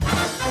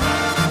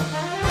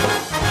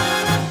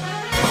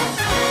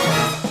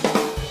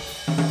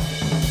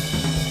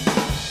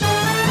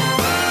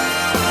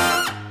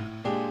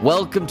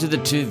Welcome to the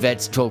Two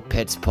Vets Talk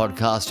Pets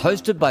podcast,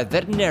 hosted by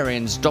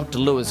veterinarians Dr.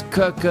 Lewis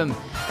Kirkham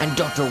and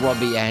Dr.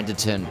 Robbie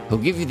Anderton, who'll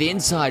give you the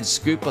inside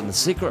scoop on the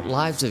secret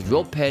lives of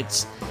your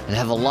pets and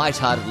have a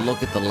light-hearted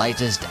look at the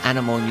latest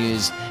animal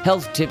news,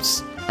 health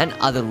tips, and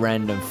other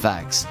random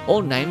facts.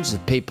 All names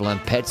of people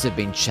and pets have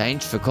been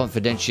changed for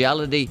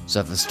confidentiality, so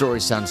if a story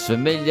sounds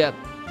familiar,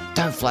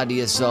 don't flatter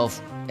yourself.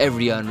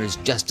 Every owner is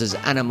just as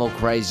animal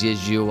crazy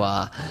as you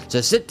are. So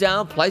sit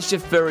down, place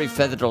your furry,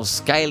 feathered or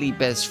scaly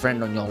best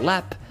friend on your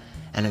lap,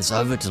 and it's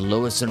over to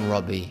Lewis and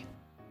Robbie.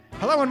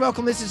 Hello and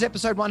welcome. This is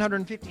episode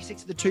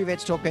 156 of the Two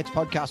Vets Talk Pets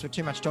podcast, where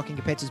too much talking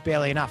to pets is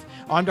barely enough.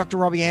 I'm Dr.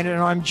 Robbie Anderton,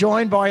 and I'm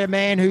joined by a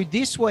man who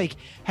this week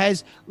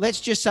has, let's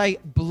just say,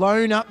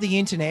 blown up the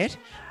internet.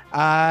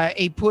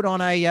 He put on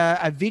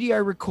a video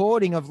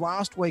recording of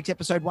last week's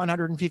episode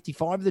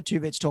 155 of the Two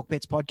Vets Talk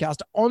Pets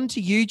podcast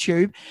onto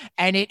YouTube,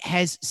 and it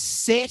has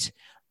set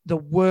the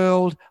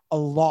world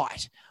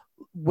alight.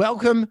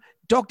 Welcome,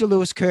 Dr.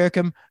 Lewis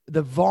Kirkham,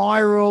 the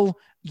viral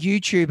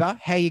YouTuber.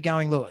 How you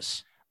going,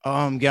 Lewis? Oh,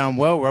 I'm going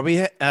well,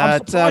 Robbie.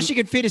 I'm surprised you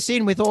could fit us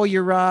in with all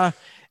your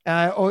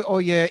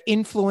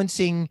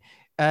influencing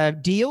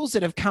deals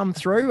that have come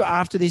through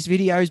after this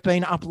video has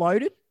been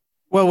uploaded.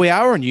 Well, we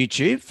are on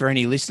YouTube for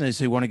any listeners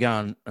who want to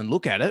go and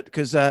look at it,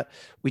 because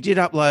we did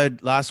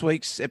upload last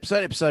week's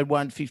episode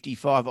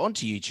 155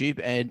 onto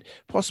YouTube, and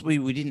possibly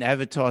we didn't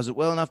advertise it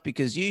well enough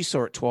because you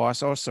saw it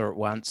twice, I saw it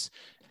once,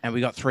 and we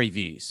got 3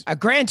 views. A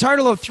grand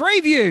total of 3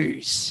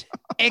 views.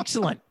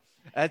 Excellent.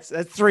 That's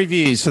 3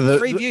 views. So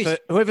for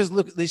whoever's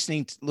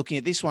looking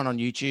at this one on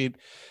YouTube,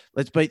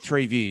 let's beat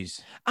 3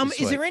 views.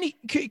 Is there any,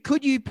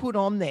 could you put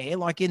on there,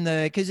 like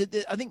because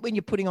I think when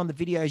you're putting on the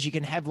videos, you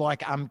can have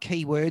like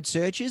keyword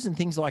searches and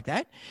things like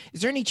that.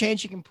 Is there any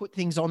chance you can put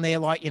things on there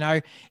like,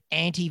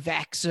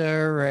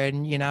 anti-vaxxer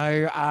and,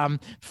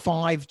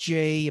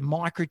 5G,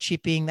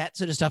 microchipping, that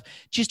sort of stuff,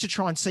 just to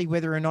try and see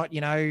whether or not,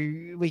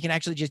 we can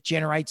actually just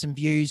generate some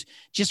views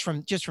just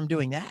from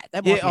doing that?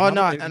 That might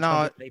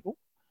no. People.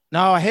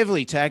 No, I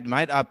heavily tagged,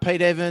 mate.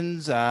 Pete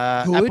Evans,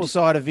 apple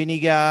cider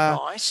vinegar,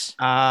 nice,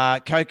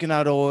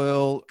 coconut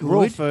oil,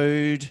 raw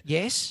food,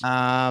 yes,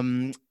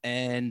 and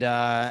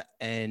yeah,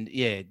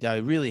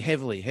 no, really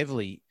heavily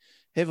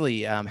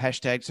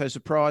hashtagged. So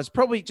surprised.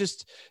 Probably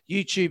just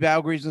YouTube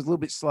algorithms a little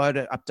bit slow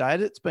to update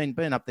it. It's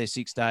been up there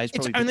 6 days.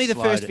 It's only the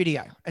first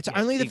video. It's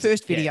only the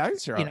first video.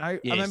 That's right.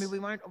 Yes. I mean, we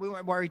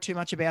won't worry too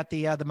much about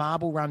the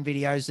marble run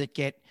videos that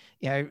get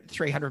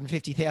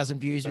 350,000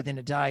 views within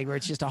a day, where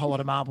it's just a whole lot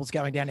of marbles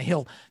going down a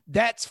hill.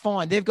 That's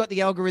fine. They've got the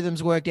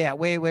algorithms worked out.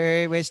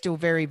 We're still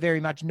very, very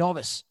much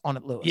novice on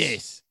it, Lewis.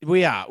 Yes,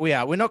 we are.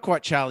 We're not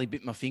quite Charlie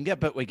bit my finger,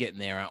 but we're getting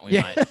there, aren't we,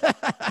 mate?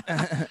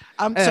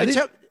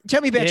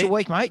 Tell me about your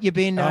week, mate. You've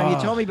been. You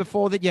told me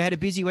before that you had a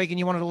busy week and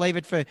you wanted to leave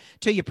it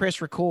till you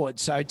press record.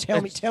 So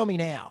tell me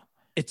now.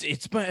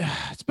 It's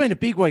been a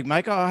big week,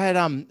 mate. I had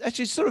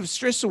actually sort of a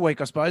stressful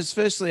week, I suppose.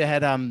 Firstly, I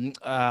had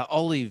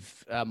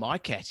Olive, my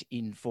cat,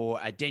 in for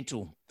a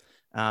dental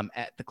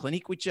at the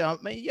clinic, which I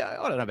don't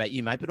know about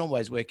you, mate, but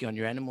always working on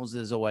your animals.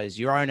 There's always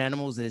your own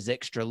animals. There's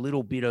perhaps a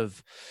little bit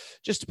of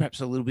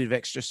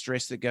extra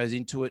stress that goes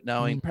into it,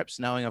 knowing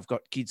I've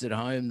got kids at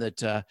home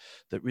that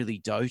really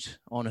dote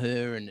on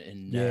her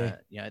and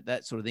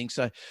that sort of thing.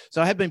 So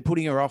I have been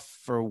putting her off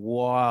for a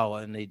while,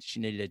 and she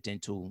needed a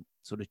dental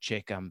sort of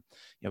check. I've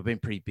been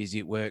pretty busy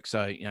at work,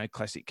 so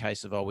classic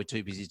case of we're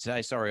too busy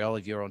today. Sorry,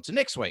 Olive, you're on to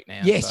next week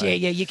now. Yes, so,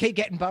 yeah. You keep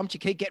getting bumped.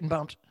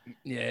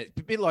 Yeah,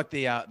 a bit like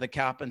the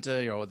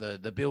carpenter or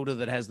the builder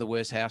that has the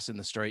worst house in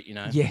the street.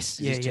 Yes,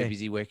 he's too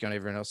busy working on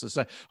everyone else's.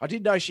 So I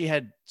did know she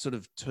had sort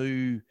of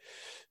two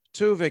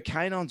of her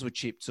canines were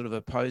chipped, sort of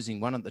opposing,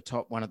 one at the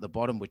top, one at the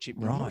bottom were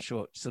chipped. Right. I'm not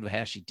sure sort of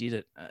how she did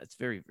it. It's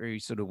very, very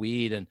sort of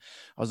weird. And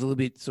I was a little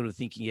bit sort of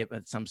thinking,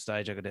 at some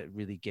stage I got to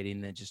really get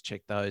in there, just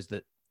check those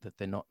that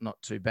they're not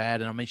too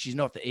bad. And I mean, she's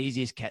not the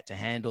easiest cat to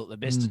handle at the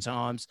best of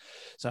times.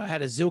 So I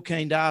had her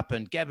Zilkeened up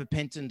and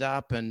gabapentined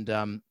up, and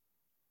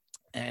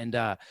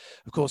of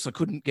course I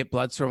couldn't get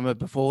bloods from her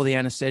before the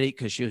anesthetic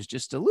because she was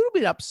just a little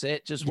bit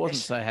upset, just wasn't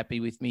so happy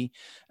with me.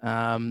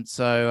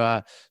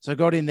 So I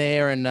got in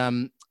there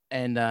and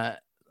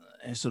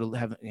sort of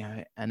have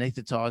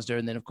anesthetized her,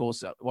 and then of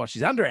course while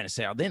she's under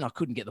anesthesia, then I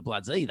couldn't get the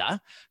bloods either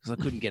because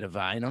I couldn't get a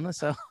vein on her.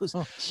 So it was,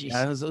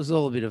 it was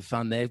all a bit of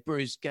fun there.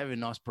 Gave her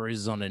nice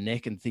bruises on her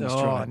neck and things,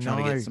 trying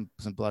to get some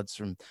bloods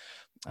from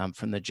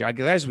the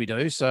jugular, as we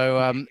do.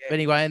 So but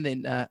anyway, and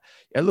then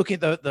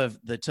looking at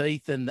the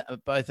teeth and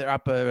both her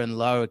upper and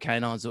lower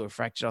canines that were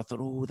fractured, I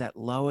thought, that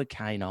lower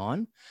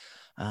canine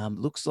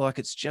looks like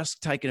it's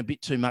just taken a bit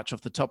too much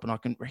off the top, and I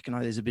can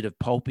recognize there's a bit of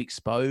pulp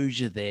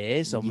exposure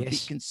there. So I'm a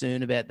bit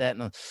concerned about that.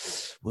 And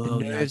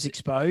the nerves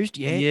exposed.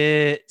 Yeah,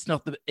 it's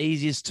not the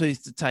easiest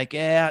tooth to take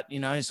out,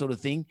 sort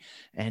of thing.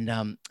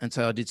 And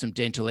so I did some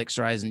dental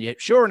X-rays, and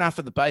sure enough,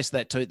 at the base of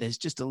that tooth, there's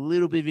just a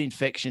little bit of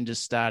infection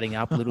just starting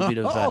up, a little bit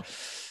of out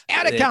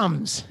it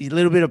comes, a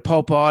little bit of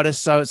pulpitis.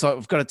 So it's like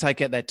we've got to take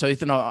out that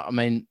tooth. And I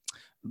mean,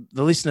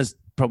 the listeners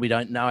probably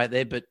don't know out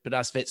there, but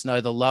us vets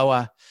know the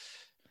lower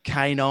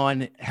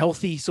canine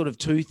healthy sort of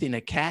tooth in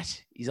a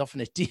cat is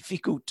often a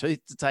difficult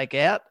tooth to take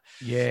out.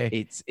 Yeah.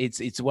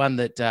 It's one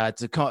that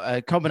it's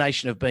a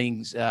combination of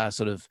being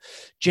sort of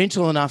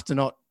gentle enough to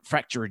not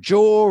fracture a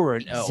jaw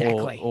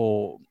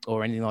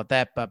or anything like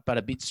that, but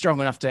a bit strong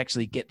enough to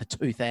actually get the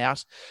tooth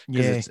out,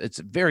 because it's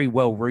very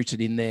well rooted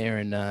in there,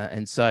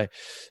 and so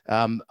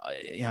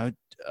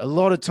a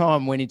lot of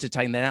time went into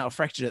taking that out. I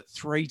fractured it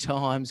 3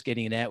 times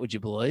getting it out. Would you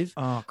believe?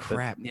 Oh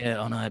crap! But,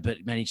 yeah, I know,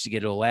 but managed to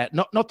get it all out.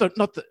 Not the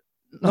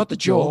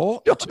jaw.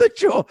 Not the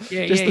jaw.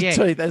 Yeah, just the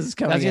teeth as it's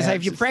coming out. I was going to say,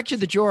 if you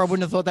fractured the jaw, I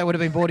wouldn't have thought they would have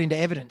been brought into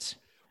evidence.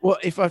 Well,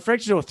 if I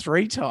fractured it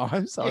 3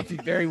 times, I'd be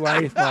very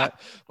worried with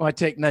my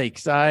technique.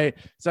 So,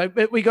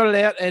 but we got it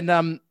out, and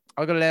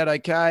I got it out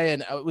okay,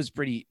 and it was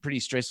pretty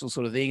stressful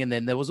sort of thing. And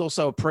then there was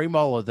also a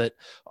premolar that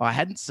I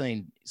hadn't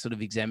seen, sort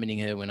of examining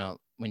her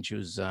when she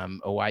was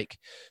awake.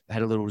 I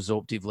had a little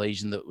resorptive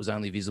lesion that was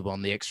only visible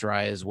on the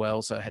X-ray as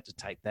well, so I had to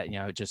take that.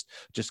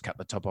 Just cut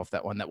the top off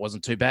that one. That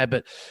wasn't too bad,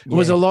 but it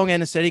was a long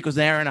anaesthetic. It was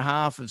an hour and a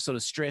half of sort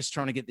of stress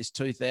trying to get this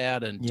tooth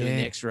out and doing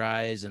the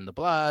X-rays and the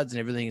bloods and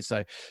everything. And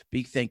so,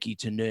 big thank you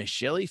to Nurse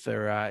Shelley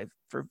for a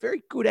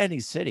very good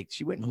anaesthetic.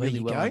 She went really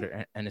well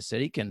under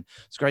anaesthetic, and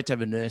it's great to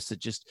have a nurse that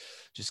just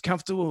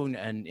comfortable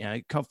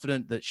and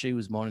confident that she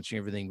was monitoring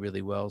everything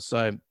really well.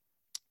 So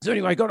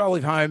anyway, got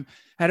Olive home,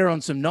 had her on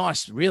some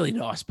really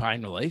nice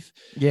pain relief.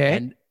 Yeah.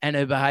 And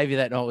her behavior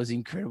that night was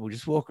incredible.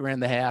 Just walk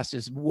around the house,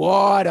 just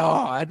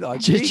wide-eyed, like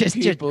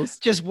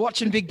just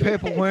watching big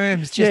purple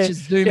worms,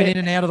 just zooming in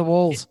and out of the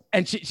walls.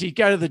 And she'd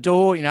go to the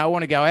door, I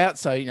want to go out.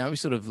 So, we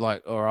sort of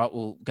like, all right,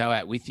 we'll go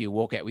out with you,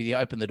 walk out with you,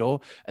 open the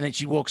door. And then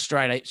she'd walk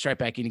straight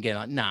back in again.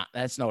 Like, nah,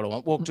 that's not what I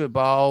want. Walk to a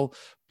bowl.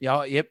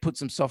 Put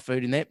some soft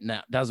food in there. No,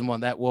 doesn't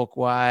want that. Walk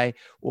away.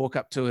 Walk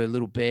up to her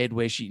little bed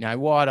where she,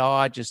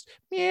 wide-eyed, just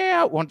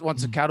meow.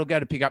 Wants a cuddle. Go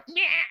to pick up.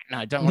 Meow.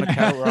 No, don't want to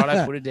cuddle. Right,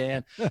 I put her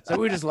down. So we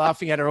were just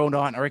laughing at her all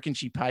night. And I reckon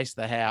she paced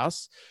the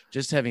house,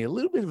 just having a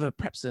little bit of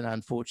perhaps an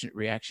unfortunate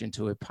reaction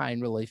to her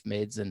pain relief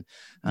meds, and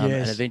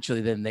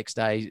eventually then the next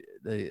day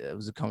there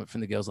was a comment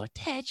from the girls like,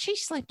 "Dad, she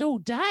slept all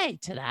day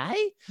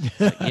today."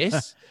 Like,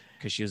 yes,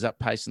 because she was up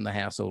pacing the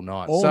house all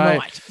night. All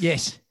night.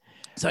 Yes.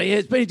 So,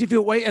 it's been a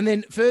difficult week. And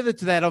then further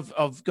to that,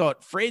 I've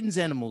got friends'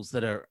 animals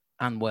that are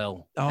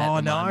unwell. Oh,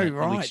 no, moment,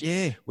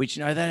 right, Which,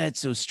 that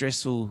adds to a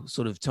stressful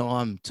sort of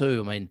time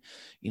too. I mean,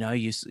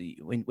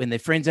 when they're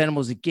friends'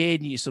 animals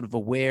again, you're sort of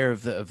aware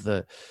of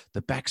the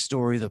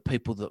backstory, the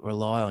people that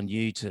rely on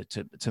you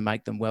to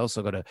make them well.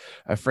 So I got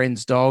a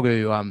friend's dog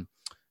who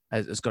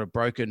has got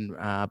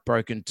a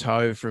broken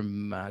toe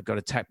from got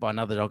attacked by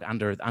another dog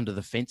under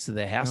the fence of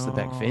their house, the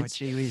back fence.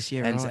 Gee whiz,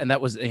 and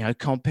that was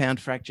compound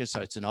fracture, so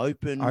it's an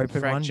open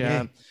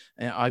fracture,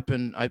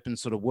 open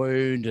sort of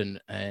wound,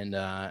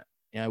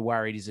 and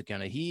worried, is it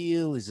going to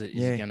heal? Is it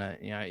going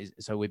to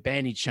so we're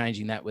bandage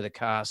changing that with a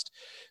cast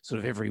sort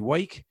of every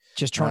week.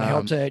 Just trying to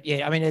help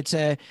to, I mean, it's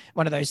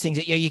one of those things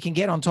that you can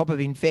get on top of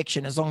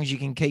infection as long as you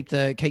can keep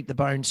the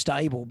bone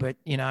stable. But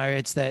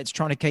it's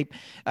trying to keep.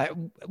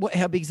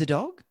 How big's the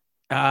dog?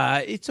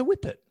 It's a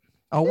whippet.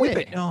 Oh,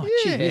 whippet. Oh,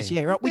 geez,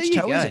 right. Which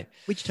toe is it?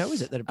 Which toe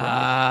is it that it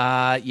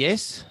broke?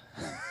 Yes.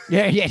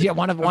 Yeah.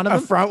 One of them.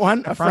 A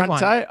front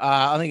toe.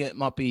 I think it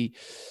might be.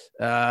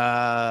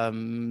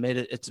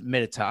 It's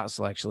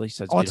metatarsal actually.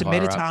 So it's a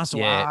metatarsal.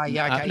 Okay.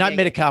 No,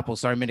 metacarpal.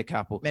 Sorry,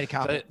 metacarpal.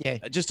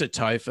 Metacarpal. So, just a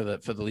toe for the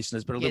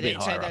listeners, but a little bit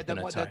higher up than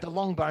a toe. The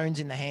long bones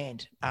in the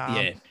hand.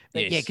 Yes.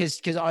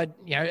 Because I,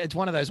 it's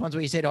one of those ones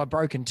where you said I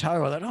broken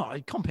toe. I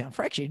thought, compound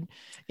fracture.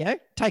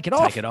 Take it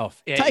off. Take it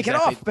off. Yeah, take it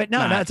off. But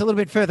no, it's a little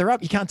bit further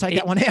up. You can't take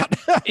that one out.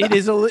 It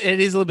is a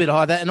little bit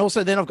higher. And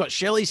also then I've got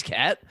Shelley's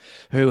cat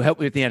who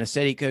helped me with the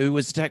anaesthetic, who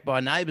was attacked by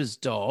a neighbour's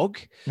dog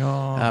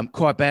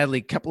quite badly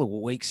a couple of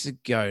weeks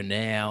ago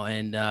now,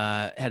 and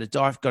got a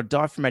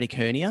diaphragmatic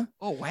hernia.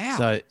 Oh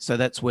wow! So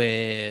that's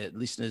where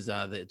listeners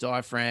the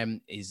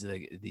diaphragm is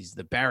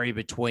the barrier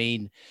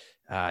between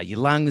your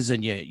lungs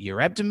and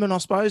your abdomen, I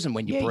suppose, and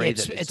when you breathe,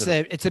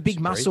 it's a big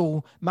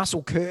muscle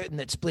curtain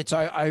that splits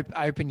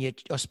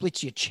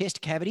splits your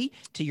chest cavity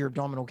to your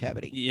abdominal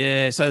cavity.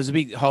 Yeah, so there's a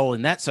big hole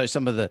in that. So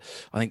some of the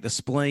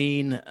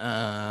spleen,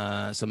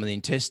 some of the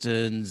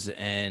intestines,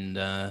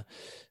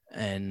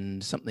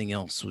 and something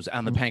else was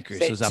on the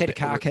pancreas. Was set of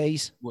car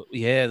keys.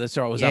 Yeah, that's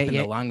right. It was up in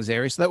the lungs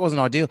area. So that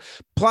wasn't ideal.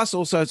 Plus,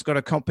 also, it's got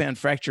a compound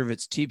fracture of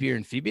its tibia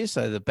and fibia,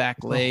 so the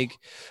back leg.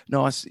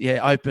 Nice,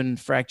 open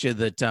fracture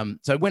that.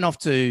 So went off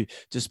to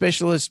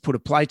specialists, put a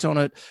plate on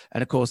it,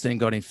 and of course, then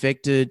got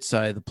infected.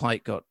 So the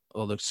plate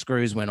the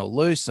screws went all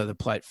loose, so the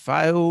plate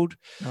failed.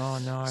 Oh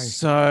no!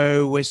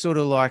 So we're sort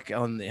of like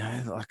on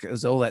it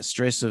was all that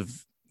stress of.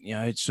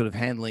 Sort of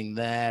handling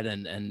that.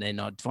 And then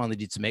I finally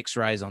did some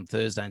x-rays on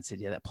Thursday and said,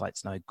 that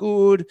plate's no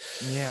good.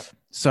 Yeah.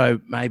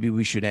 So maybe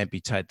we should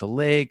amputate the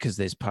leg because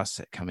there's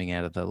pus coming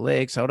out of the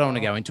leg. So I don't want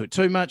to go into it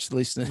too much,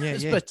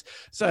 listeners. Yeah. But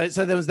so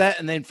there was that.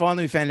 And then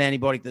finally we found an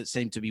antibiotic that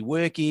seemed to be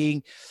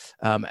working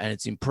and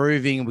it's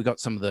improving. We got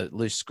some of the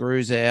loose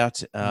screws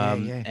out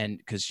and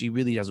because she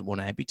really doesn't want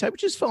to amputate,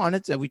 which is fine.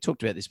 We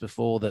talked about this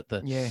before, that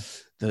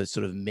the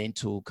sort of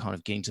mental kind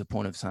of getting to the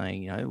point of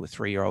saying, a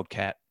 3-year-old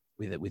cat,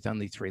 with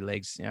only 3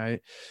 legs.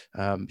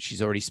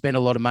 She's already spent a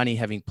lot of money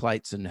having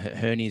plates and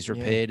hernias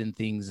repaired and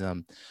things.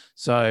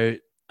 So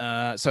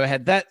I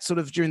had that sort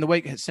of during the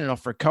week. Sent it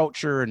off for a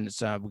culture, and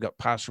we got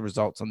partial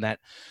results on that.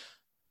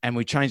 And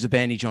we changed the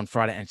bandage on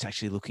Friday, and it's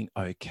actually looking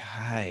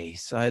okay.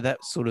 So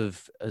that's sort of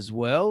as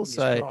well.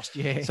 So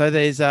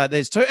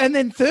there's 2, and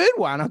then third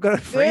one. I've got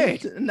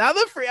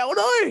another friend.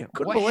 Oh no,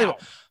 couldn't believe it.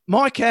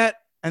 My cat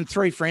and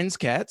 3 friends'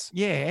 cats.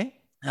 Yeah.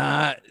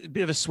 A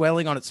bit of a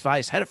swelling on its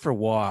face. Had it for a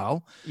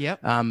while. Yep.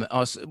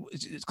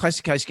 It's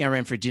classic case going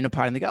around for a dinner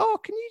party, and they go, "Oh,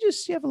 can you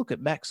just have a look at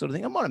Max?" Sort of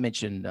thing. I might have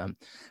mentioned,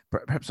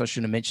 perhaps I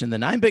shouldn't have mentioned the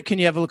name, but can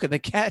you have a look at the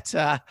cat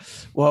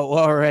while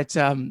we're at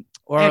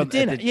at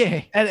dinner?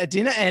 At a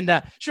dinner,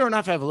 and sure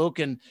enough, have a look,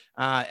 and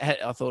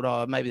I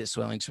thought, maybe the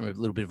swelling's from a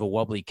little bit of a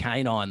wobbly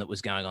canine that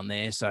was going on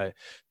there. So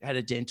had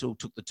a dental,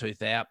 took the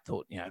tooth out,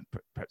 thought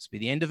perhaps be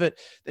the end of it.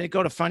 Then it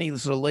got a funny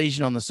sort of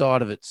lesion on the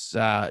side of its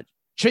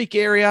cheek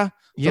area.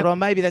 Thought,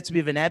 maybe that's a bit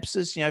of an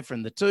abscess,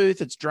 from the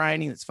tooth. It's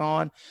draining. It's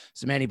fine.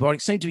 Some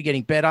antibiotics seem to be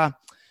getting better.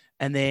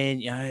 And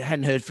then,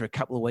 hadn't heard for a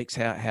couple of weeks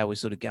how we're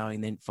sort of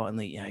going. Then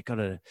finally, got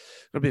a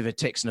bit of a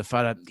text and a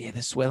photo. Yeah,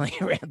 the swelling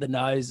around the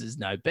nose is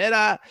no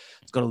better.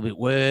 It's got a little bit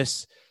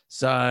worse.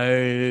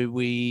 So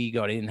we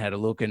got in, had a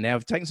look, and now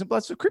we've taken some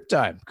bloods for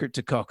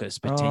Cryptococcus,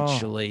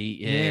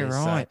 potentially.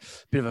 Right.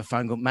 So bit of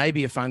a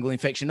maybe a fungal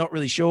infection, not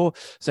really sure.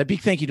 So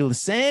big thank you to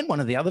Lisanne, one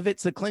of the other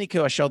vets at the clinic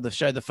who I showed the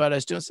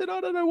photos to. I said,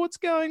 I don't know what's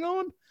going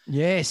on.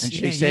 Yes. And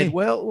she said,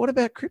 well, what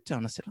about crypto?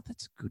 And I said,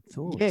 that's a good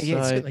thought. Yeah,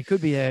 it certainly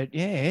could be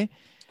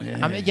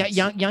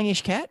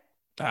youngish cat.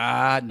 No,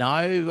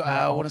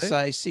 I want to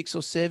say 6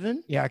 or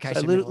 7. Yeah, okay.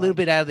 So a little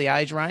bit out of the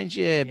age range,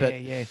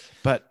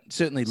 but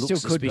certainly looks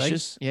Still could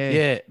suspicious. be.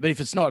 Yeah. But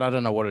if it's not, I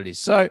don't know what it is.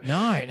 So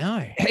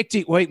no.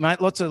 Hectic week, mate.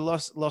 Lots of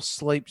lost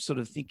sleep, sort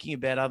of thinking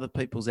about other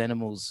people's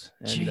animals.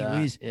 And, Gee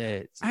whiz.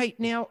 Hey,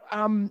 now,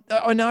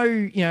 I know,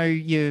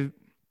 you.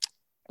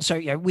 So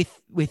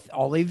with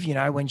Olive,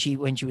 when she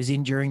was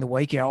in during the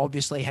week,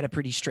 obviously had a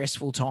pretty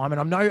stressful time,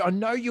 and I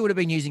know you would have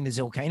been using the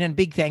Zylkene, and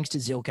big thanks to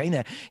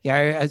Zylkene,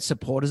 as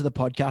supporters of the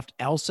podcast,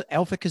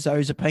 alpha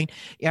cazozepine.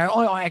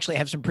 I actually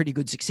have some pretty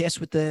good success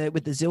with the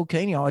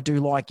Zylkene. I do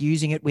like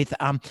using it with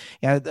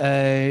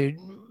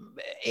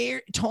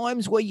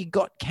times where you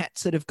got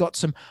cats that have got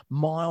some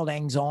mild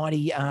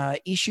anxiety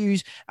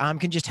issues,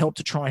 can just help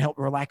to try and help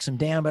relax them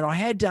down. But I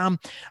had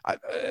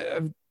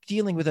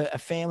dealing with a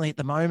family at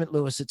the moment,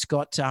 Lewis. It's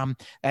got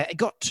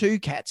 2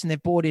 cats, and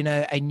they've brought in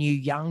a new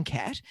young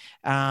cat.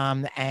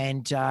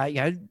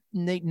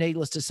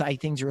 Needless to say,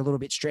 things are a little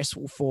bit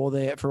stressful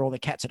for all the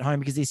cats at home,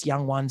 because this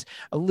young one's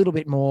a little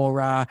bit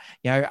more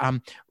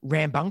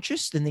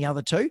rambunctious than the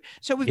other 2.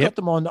 So we've got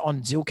them on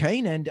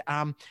Zylkene,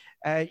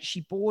 and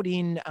she brought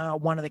in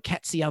one of the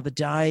cats the other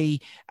day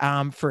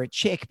for a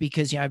check,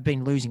 because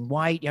been losing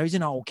weight. He's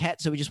an old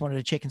cat, so we just wanted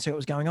to check and see what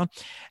was going on.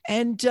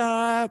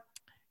 And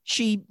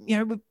she,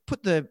 we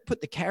put the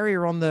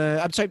carrier on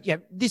the.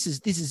 This is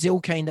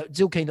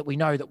Zylkene that we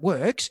know that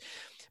works,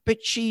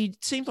 but she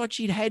seemed like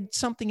she'd had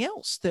something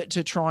else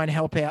to try and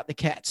help out the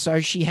cat.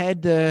 So she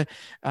had the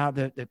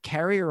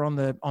carrier on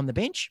the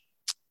bench,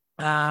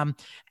 and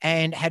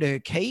had her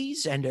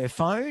keys and her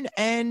phone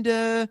and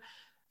a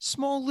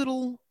small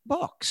little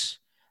box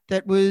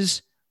that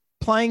was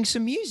playing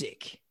some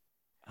music.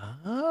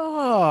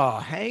 Oh,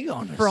 hang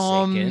on a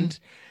second.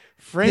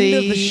 Friend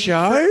of the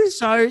show?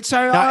 So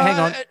no, hang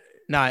on.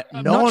 No,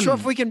 I'm not sure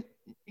if we can.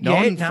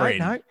 Non-friend.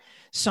 No.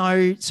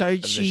 So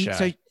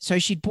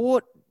she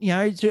bought,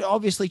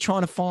 obviously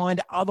trying to find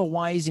other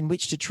ways in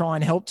which to try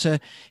and help to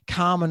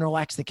calm and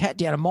relax the cat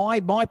down. And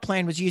my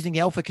plan was using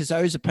the alpha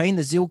cazozepine,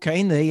 the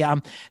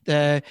Zylkene,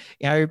 the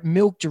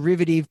milk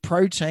derivative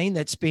protein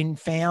that's been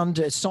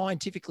found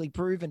scientifically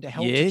proven to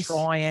help to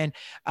try and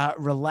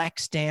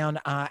relax down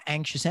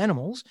anxious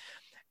animals.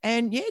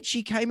 And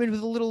she came in with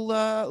a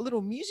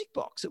little music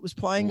box that was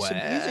playing some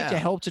music to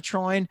help to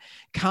try and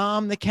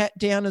calm the cat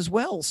down as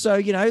well.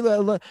 So,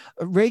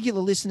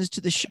 regular listeners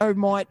to the show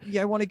might,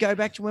 want to go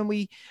back to when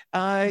we,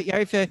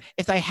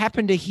 if they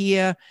happen to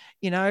hear,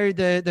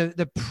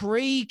 the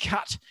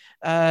pre-cut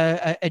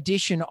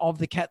edition of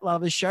the Cat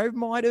Lovers Show,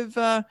 might have,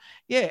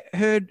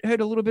 heard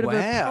a little bit of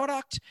a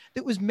product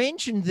that was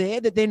mentioned there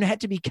that then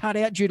had to be cut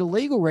out due to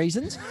legal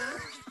reasons.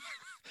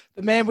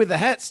 The man with the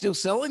hat still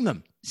selling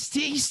them.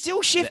 He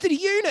still shifted a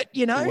unit,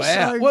 Wow.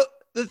 So. Well,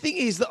 the thing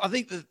is,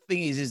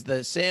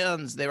 the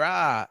sounds. There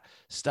are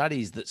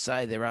studies that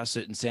say there are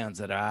certain sounds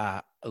that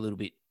are a little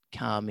bit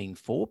calming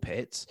for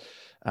pets.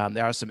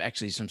 There are some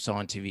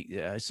scientific,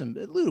 a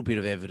little bit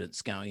of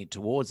evidence going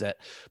towards that.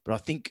 But I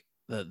think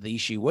the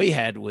issue we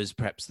had was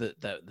perhaps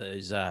that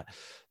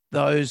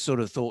those sort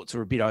of thoughts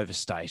are a bit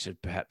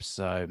overstated, perhaps.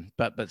 So,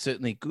 but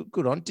certainly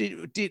good on.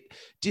 Did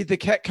the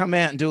cat come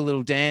out and do a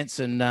little dance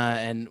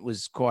and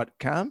was quite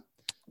calm?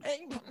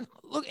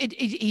 Look,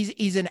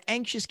 he's an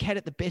anxious cat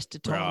at the best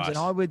of times, Right. and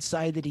I would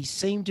say that he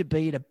seemed to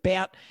be at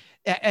about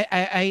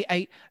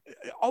I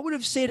would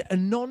have said a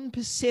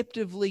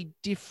non-perceptively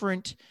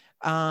different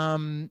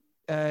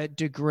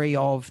degree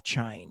of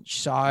change.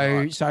 So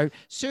Right. so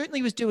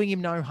certainly was doing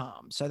him no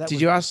harm. So that Did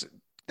was, you ask?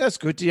 That's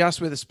good. Did you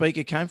ask where the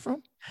speaker came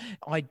from?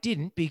 I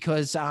didn't,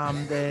 because there's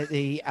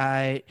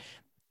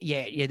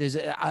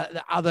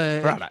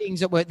other Right.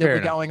 things that were Fair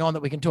enough. going on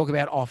that we can talk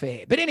about off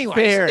air. But anyway,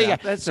 Fair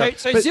enough. That's so right.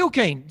 so But-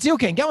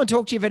 Zilkeen, go and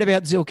talk to your vet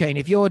about Zilkeen.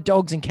 If your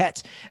dogs and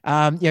cats,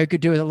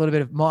 could do with a little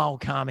bit of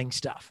mild calming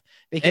stuff,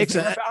 because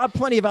Excellent. there are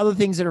plenty of other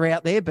things that are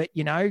out there. But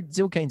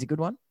Zilkeen's a good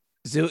one.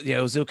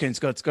 Zilkeen's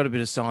got a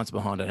bit of science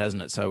behind it,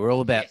 hasn't it? So we're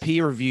all about Yes.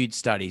 peer-reviewed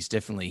studies,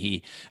 definitely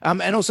here.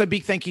 And also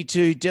big thank you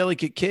to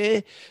Delicate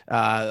Care,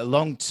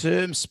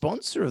 long-term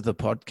sponsor of the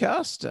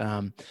podcast.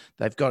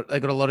 They've got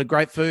a lot of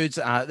great foods.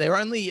 They're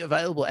only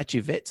available at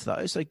your vets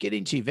though, so get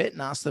into your vet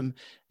and ask them,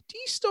 do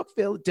you stock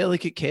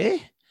Delicate Care?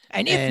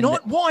 And if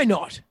not, why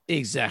not?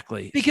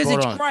 Exactly, Because Spot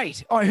it's on.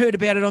 great. I heard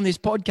about it on this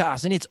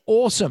podcast, and it's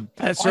awesome.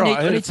 That's I right. need, I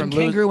heard I it need some from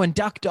Lewis. kangaroo and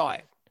duck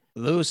diet.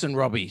 Lewis and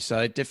Robbie.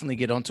 So definitely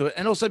get onto it.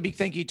 And also big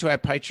thank you to our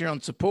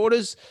Patreon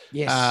supporters.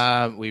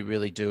 Yes. We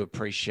really do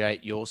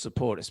appreciate your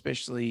support,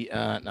 especially,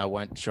 I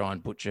won't try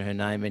and butcher her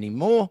name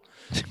anymore.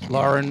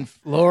 Laura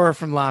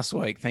from last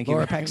week. Thank you.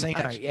 Laura very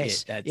Paxino, much.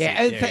 yes. Yeah, that's Yeah, it.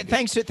 and Very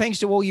good. thanks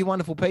to all you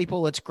wonderful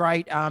people. It's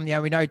great.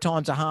 We know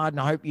times are hard, and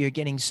I hope you're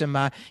getting some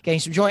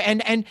joy.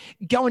 And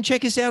go and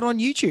check us out on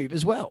YouTube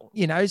as well.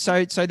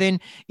 So then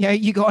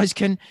you guys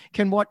can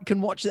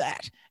watch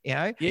that.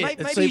 Yeah,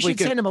 Maybe let's see you if we should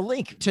can- send them a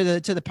link to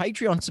the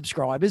Patreon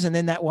subscribers, and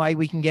then that way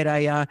we can get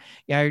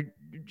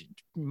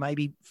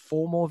maybe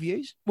 4 more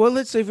views. Well,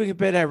 let's see if we can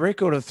beat our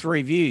record of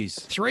 3 views.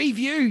 3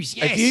 views.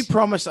 Yes. If you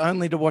promise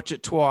only to watch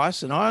it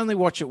twice and I only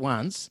watch it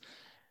once,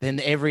 then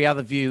every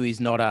other view is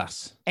not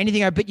us.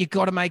 Anything, but you've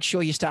got to make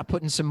sure you start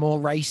putting some more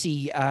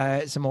racy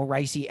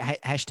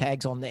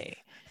hashtags on there.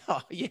 Oh,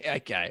 yeah,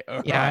 okay.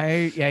 All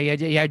right.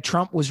 Yeah.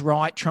 Trump was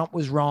right. Trump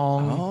was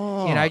wrong.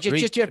 Oh,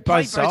 just both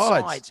play both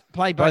sides. sides.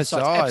 Play both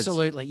sides.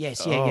 Absolutely.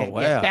 Yes. Oh, Yeah.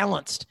 wow.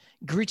 Balanced,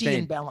 gritty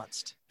and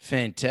balanced.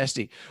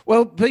 Fantastic.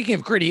 Well, speaking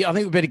of gritty, I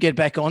think we better get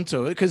back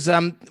onto it because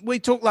we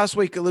talked last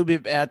week a little bit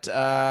about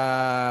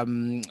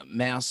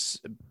mouse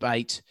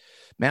and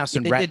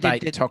rat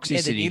bait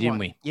toxicity, didn't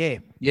we? Yeah.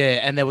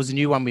 Yeah, and there was a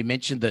new one we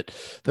mentioned that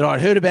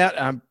I'd heard about.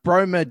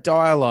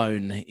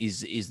 Bromadiolone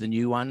is the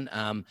new one,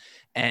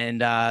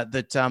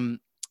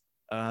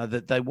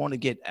 that they want to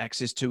get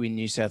access to in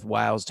New South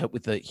Wales to help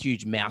with the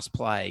huge mouse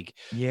plague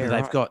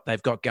that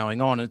they've got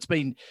going on. And it's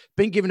been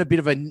given a bit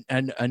of a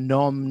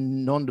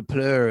nom de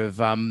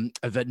plume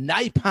of a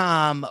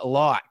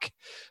napalm-like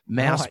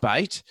mouse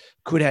bait.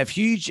 Could have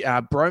huge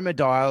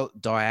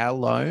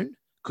bromadiolone.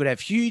 Could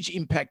have huge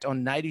impact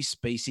on native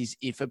species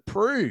if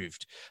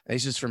approved.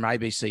 This is from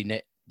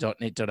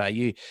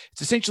abcnet.net.au.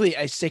 It's essentially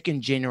a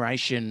second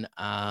generation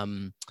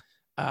vitamin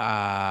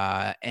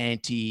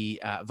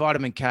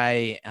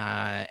K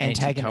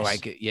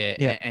Antagonist.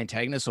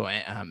 antagonist or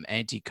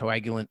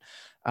anticoagulant.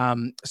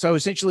 So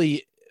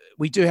essentially,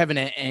 we do have an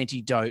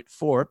antidote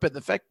for it, but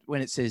the fact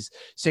when it says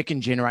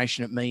second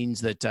generation, it means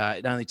that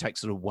it only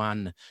takes sort of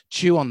one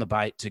chew on the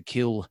bait to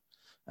kill.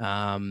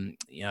 To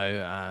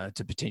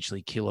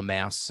potentially kill a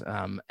mouse.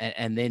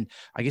 And then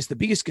I guess the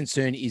biggest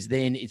concern is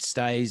then it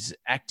stays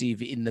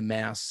active in the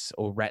mouse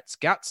or rat's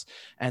guts,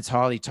 and it's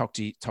highly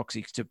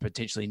toxic to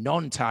potentially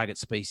non-target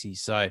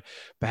species. So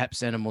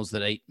perhaps animals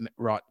that eat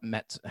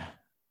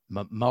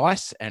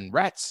mice and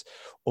rats,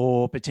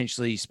 or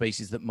potentially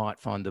species that might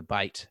find the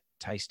bait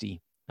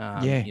tasty.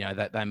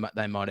 That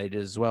they might eat it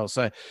as well.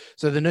 So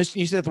the New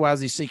South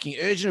Wales is seeking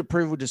urgent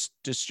approval to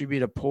distribute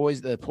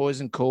the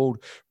poison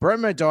called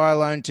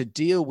bromadiolone to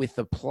deal with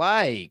the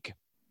plague.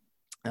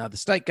 The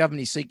state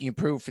government is seeking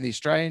approval for the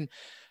Australian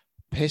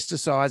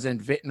Pesticides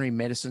and Veterinary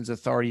Medicines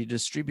Authority to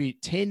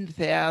distribute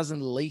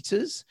 10,000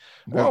 litres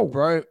of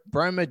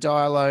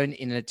bromadiolone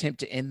in an attempt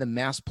to end the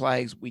mouse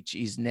plagues, which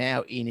is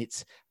now in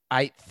its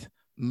 8th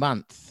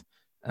month.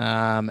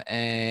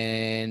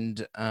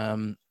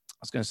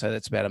 I was going to say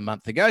that's about a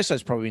month ago, so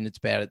it's probably in its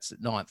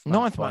 9th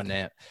month by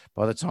now.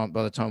 By the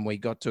time we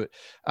got to it,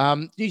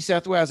 New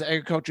South Wales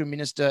Agricultural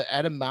Minister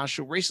Adam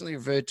Marshall recently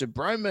referred to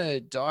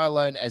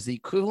bromadiolone as the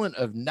equivalent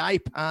of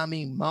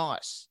napalming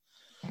mice.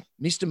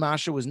 Mr.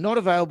 Marshall was not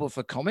available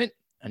for comment,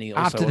 and he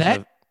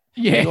also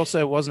he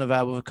also wasn't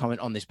available for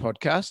comment on this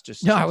podcast.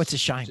 It's a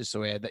shame. Just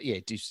so we had that. Yeah.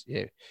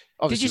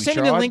 Did you send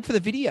him the link for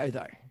the video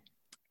though?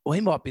 Well,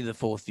 he might be the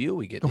 4th viewer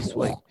we get this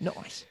week.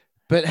 Nice.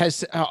 But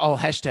has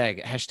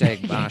hashtag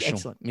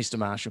Marshall, Mr.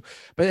 Marshall,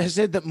 but has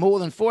said that more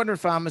than 400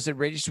 farmers have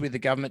registered with the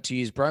government to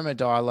use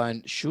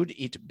bromadiolone should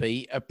it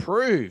be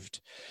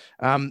approved.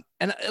 And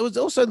it was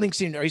also linked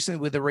in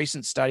recently with a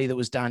recent study that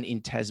was done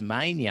in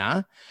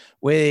Tasmania,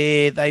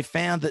 where they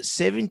found that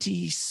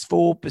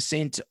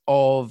 74%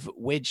 of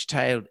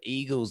wedge-tailed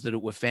eagles that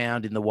were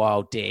found in the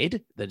wild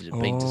dead, that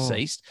had been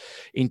deceased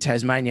in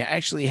Tasmania,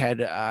 actually had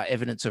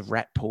evidence of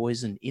rat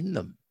poison in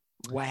them.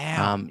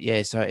 Wow.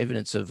 So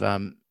evidence of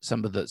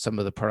some of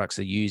the products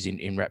they use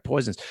in rat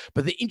poisons.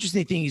 But the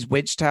interesting thing is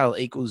wedge-tailed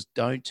eagles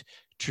don't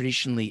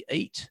traditionally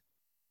eat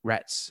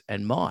rats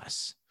and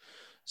mice.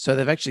 So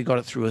they've actually got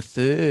it through a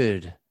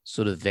third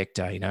sort of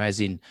vector, as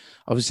in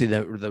obviously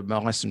the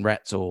mice and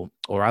rats or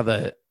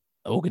other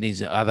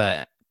organisms,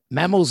 other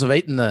mammals have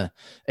eaten the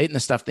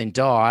stuff, then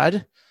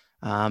died,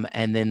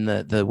 and then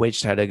the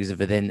wedge-tailed eagles have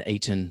then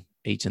eaten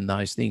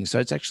those things. So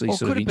it's actually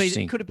sort of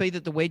interesting. Could it be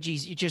that the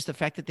wedgies, it's just the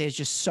fact that there's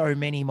just so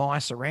many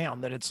mice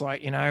around that it's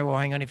like, well,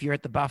 hang on, if you're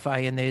at the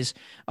buffet and there's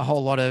a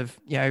whole lot of,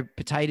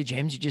 potato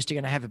gems, you're just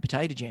going to have a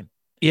potato gem.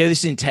 Yeah, this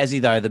is in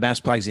Tassie though. The mouse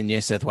plague's in New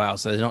South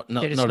Wales, so there's not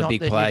a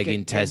big plague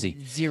in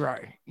Tassie. Zero.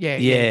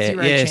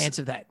 Zero chance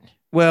of that.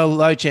 Well,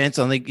 low chance.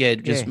 I think. Yeah,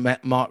 just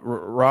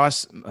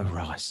rice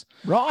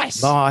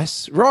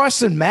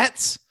and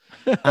mats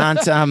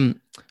aren't.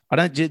 I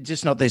don't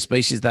just not their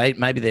species.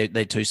 Maybe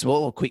they're too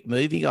small or quick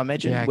moving. I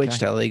imagine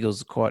wedge-tailed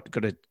eagles got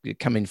to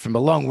come in from a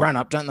long run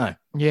up, don't they?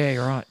 Yeah,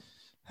 you're right.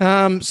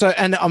 So,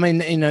 and I mean,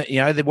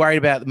 they're worried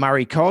about the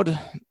Murray cod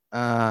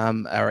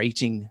are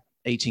eating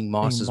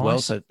mice as well.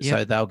 So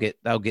they'll get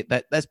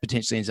that. That's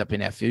potentially ends up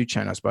in our food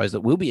chain, I suppose. That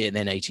we'll be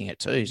then eating it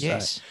too.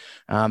 Yes.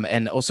 So,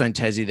 and also in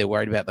Tassie, they're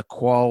worried about the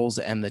quolls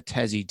and the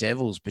Tassie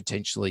devils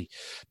potentially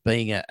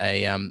being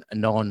a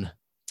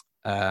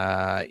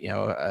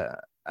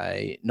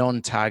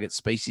non-target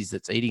species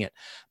that's eating it.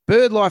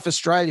 BirdLife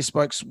Australia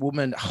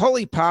spokeswoman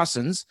Holly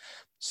Parsons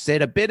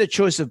said a better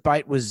choice of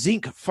bait was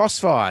zinc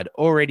phosphide,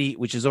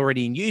 which is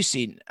already in use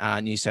in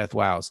New South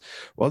Wales.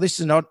 While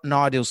this is not an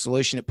ideal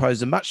solution, it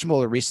poses a much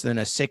smaller risk than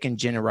a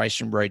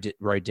second-generation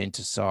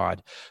rodenticide,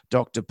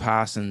 Dr.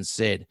 Parsons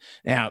said.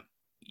 Now,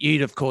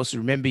 you'd, of course,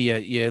 remember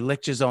your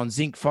lectures on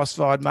zinc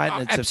phosphide, mate.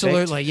 Oh,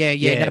 absolutely,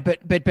 yeah. No, but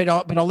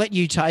I'll let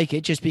you take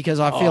it just because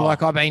I feel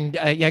like I've been,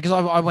 because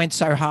I went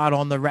so hard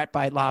on the rat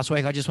bait last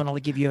week. I just want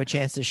to give you a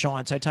chance to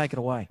shine. So take it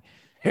away.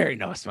 Very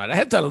nice, mate. I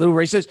have done a little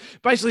research.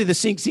 Basically, the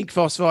zinc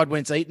phosphide, when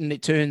it's eaten,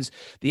 it turns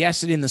the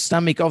acid in the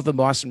stomach of the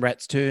mice and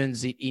rats,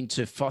 turns it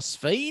into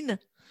phosphine,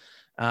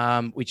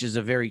 which is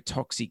a very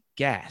toxic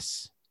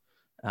gas.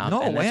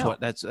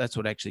 That's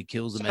what actually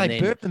kills them. So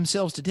they burp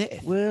themselves to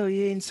death. Well,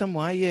 yeah, in some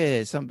way,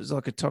 yeah. It's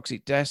like a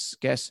toxic gas,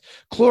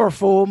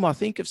 chloroform, I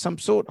think, of some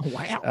sort. Oh,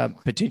 wow.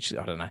 Potentially,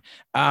 I don't know.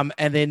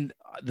 And then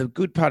the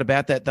good part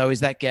about that, though, is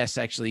that gas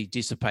actually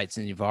dissipates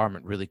in the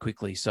environment really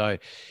quickly. So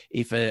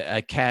if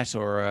a cat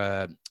or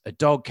a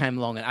dog came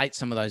along and ate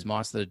some of those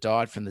mice that had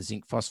died from the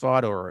zinc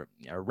phosphide, or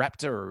a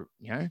raptor,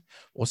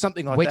 or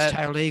something like that.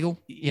 Wedge-tailed eagle.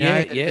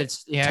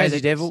 It's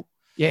Tassie devil.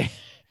 Yeah.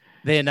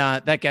 Then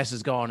that gas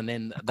is gone, and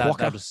then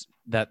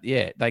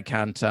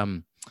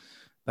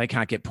they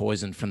can't get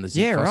poisoned from the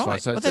zinc phosphide.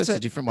 Right. So that's a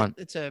different one.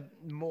 It's a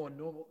more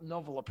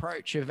novel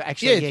approach of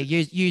actually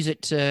use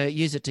it to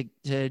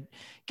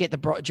get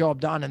the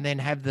job done, and then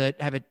have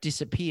it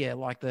disappear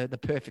like the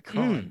perfect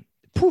crime.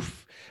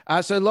 Poof.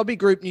 So lobby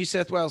group New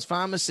South Wales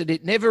Farmers said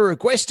it never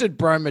requested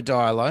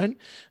bromadiolone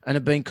and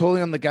have been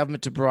calling on the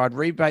government to provide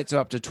rebates of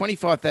up to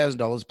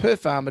 $25,000 per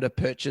farmer to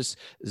purchase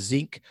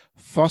zinc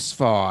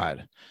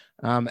phosphide.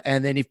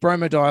 And then if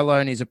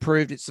bromadiolone is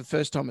approved, it's the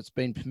first time it's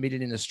been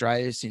permitted in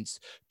Australia since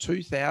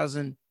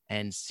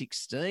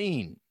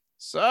 2016.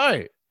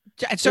 So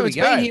it's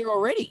been here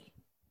already.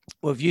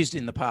 We've used it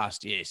in the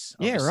past, yes.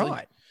 Obviously. Yeah,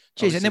 right.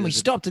 Geez, and then we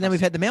stopped, and then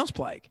we've had the mouse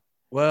plague.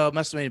 Well, it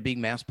must have been a big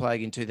mouse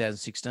plague in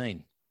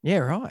 2016. Yeah,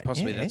 right.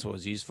 Possibly that's what it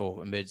was used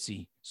for,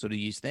 emergency sort of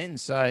use then.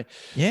 So,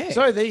 yeah.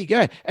 So there you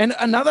go. And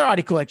another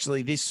article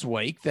actually this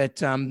week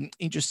that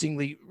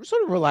interestingly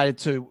sort of related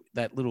to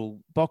that little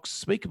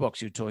speaker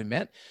box you're talking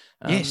about.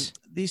 Yes.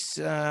 This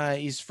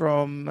is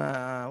from,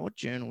 what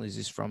journal is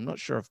this from? Not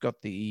sure I've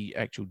got the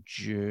actual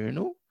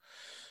journal.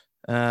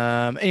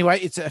 Anyway,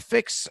 it's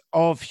effects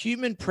of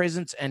human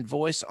presence and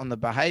voice on the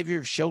behavior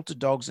of shelter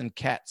dogs and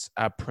cats,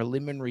 a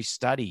preliminary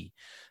study.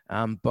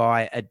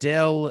 By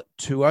Adele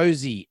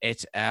Tuozi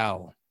et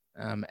al.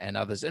 And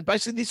others. And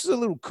basically, this is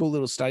a cool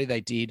little study they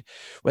did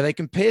where they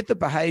compared the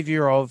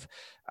behavior of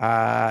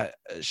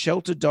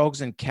shelter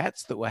dogs and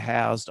cats that were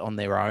housed on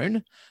their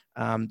own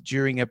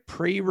during a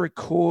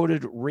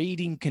pre-recorded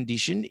reading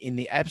condition in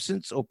the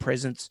absence or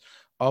presence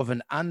of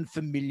an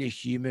unfamiliar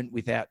human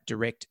without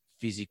direct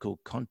physical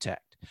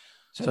contact.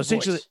 So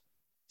essentially,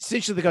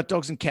 they got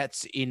dogs and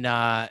cats in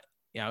the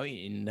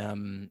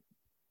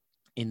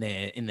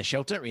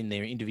shelter, in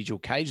their individual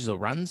cages or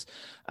runs,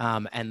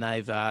 and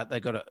they've got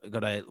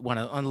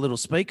a little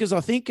speakers,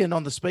 I think, and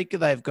on the speaker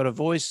they've got a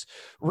voice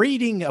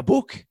reading a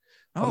book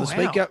on the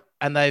speaker,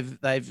 and they've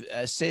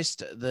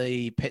assessed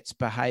the pet's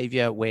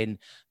behaviour when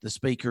the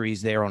speaker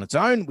is there on its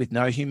own with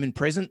no human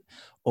present,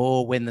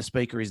 or when the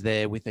speaker is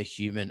there with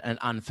an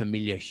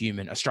unfamiliar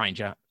human, a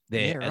stranger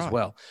there as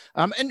well.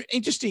 And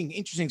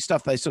interesting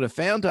stuff they sort of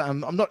found.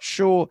 I'm not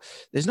sure,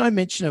 there's no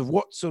mention of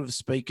what sort of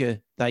speaker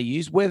they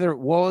used, whether it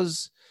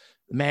was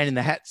the Man in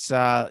the Hat's,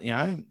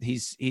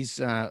 his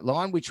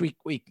line, which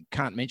we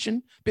can't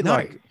mention.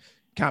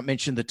 Can't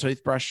mention the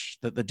toothbrush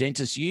that the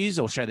dentists use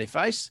or show their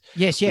face.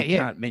 Yes, yeah.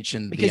 Can't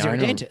mention because you're a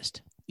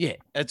dentist. Yeah,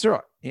 that's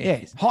right.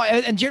 Yeah. Hi,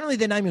 and generally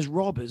their name is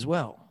Rob as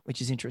well,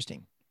 which is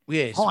interesting.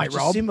 Yes. Hi,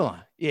 Rob.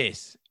 Similar.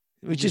 Yes.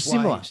 Which is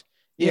similar. Waves.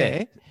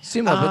 Yeah,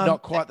 similar, but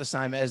not quite the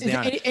same as the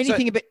owner.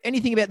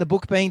 Anything about the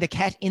book being The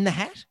Cat in the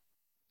Hat?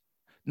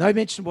 No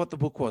mention of what the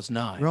book was.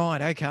 No.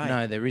 Right. Okay.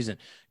 No, there isn't.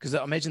 Because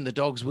I imagine the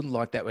dogs wouldn't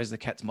like that, whereas the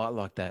cats might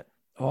like that.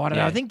 Oh, I don't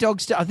know. I think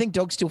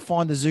dogs still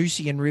find the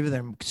Zeusian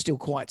rhythm still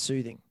quite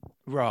soothing.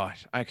 Right.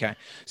 Okay.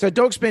 So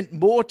dogs spent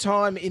more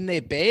time in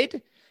their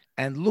bed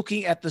and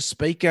looking at the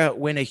speaker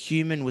when a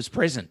human was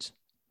present.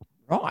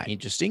 Right.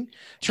 Interesting.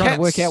 Trying to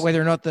work out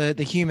whether or not the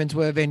humans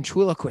were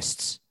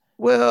ventriloquists.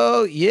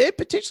 Well, yeah,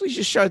 potentially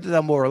just showed that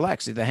they're more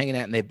relaxed. If they're hanging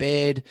out in their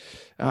bed,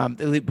 they're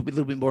a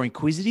little bit more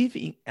inquisitive.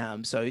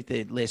 So if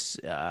they're less,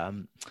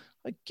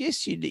 I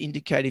guess you'd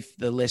indicate if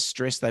the less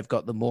stress they've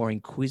got, the more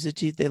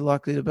inquisitive they're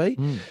likely to be.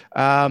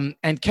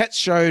 And cats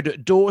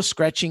showed door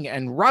scratching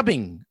and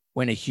rubbing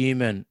when a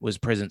human was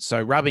present.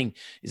 So rubbing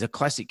is a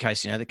classic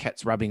case. The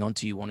cat's rubbing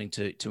onto you, wanting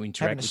to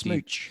interact with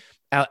smooch. you.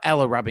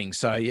 Ella rubbing.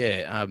 So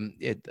yeah,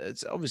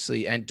 it's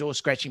obviously, and door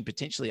scratching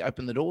potentially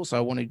opened the door. So I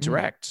want to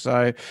interact.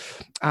 So,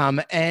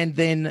 and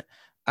then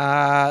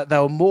they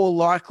were more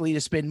likely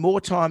to spend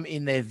more time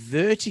in their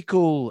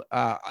vertical,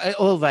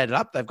 elevated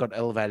up. They've got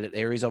elevated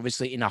areas,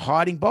 obviously, in a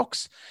hiding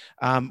box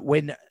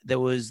when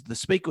the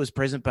speaker was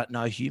present, but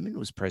no human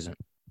was present.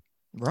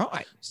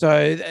 Right. So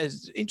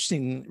as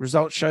interesting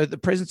results show the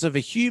presence of a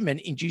human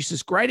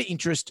induces greater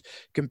interest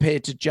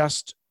compared to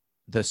just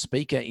the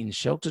speaker in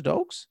shelter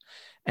dogs.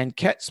 And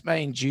cats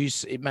may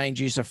induce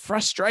a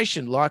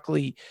frustration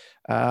likely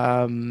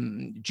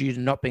due to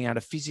not being able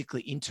to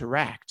physically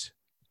interact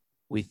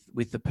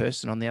with the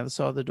person on the other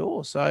side of the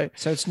door. So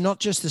it's not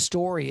just the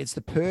story, it's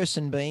the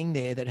person being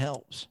there that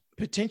helps.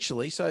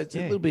 Potentially. So it's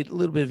a little bit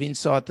of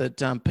insight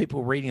that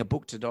people reading a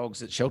book to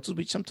dogs at shelters,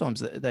 which sometimes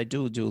they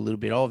do a little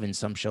bit of in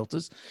some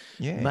shelters,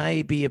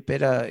 may be a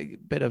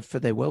better for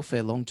their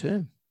welfare long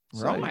term.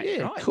 Right.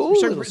 So, right.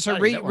 Cool. So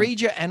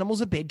read your animals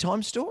a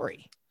bedtime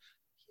story.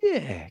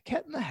 Yeah,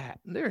 Cat in the Hat.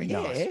 Very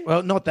nice.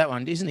 Well, not that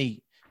one. Isn't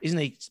he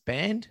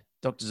banned?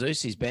 Dr.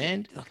 Zeus is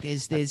banned. Look,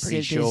 there's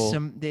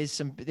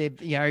some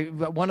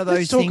one of those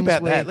Let's talk things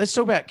about that. Let's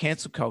talk about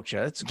cancel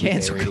culture. That's a good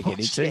cancel area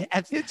culture. to get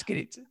into. Let's get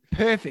into.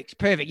 Perfect.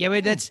 Yeah,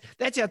 well, that's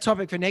our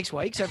topic for next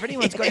week. So if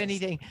anyone's got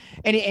anything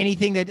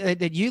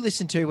that you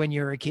listened to when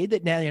you were a kid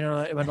that now you're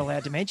not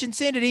allowed to mention,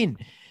 send it in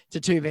to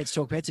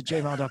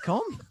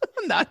twovetstalkpets@gmail.com.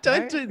 No,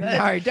 don't do that.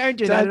 No, don't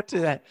do that. Do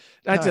that.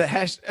 Don't do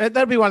that.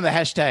 That'll be one of the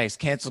hashtags,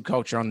 cancel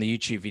culture, on the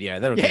YouTube video.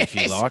 That'll get a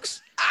few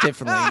likes.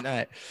 Definitely.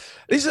 No.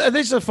 This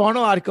is a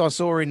final article I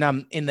saw in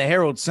the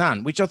Herald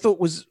Sun, which I thought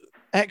was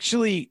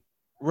actually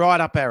right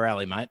up our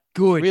alley, mate.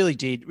 Good. Really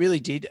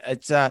did.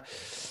 It's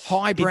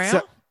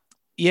highbrow.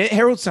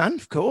 Herald Sun,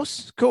 of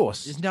course.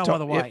 There's no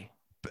other way.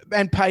 Yep.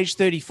 And page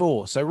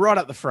 34, so right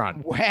up the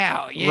front.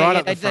 Wow. Yeah. Right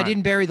up the front. They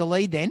didn't bury the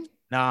lead then.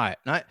 No.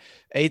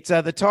 It's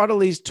the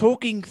title is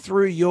Talking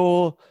Through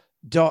Your ...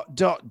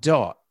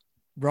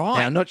 Right.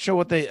 Now, I'm not sure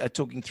what they are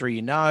talking through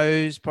your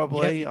nose,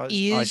 probably. I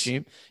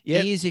assume.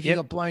 Ears if you've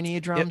got blown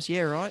eardrums. Yep.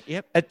 Yeah, right.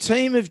 Yep. A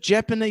team of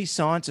Japanese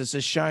scientists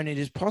has shown it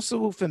is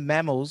possible for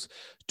mammals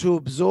to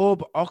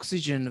absorb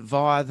oxygen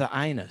via the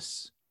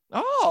anus.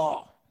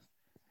 Oh,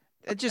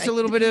 just a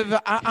little bit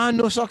of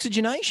anus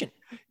oxygenation.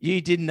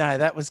 You didn't know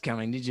that was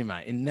coming, did you,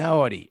 mate?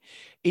 No idea.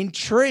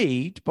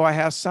 Intrigued by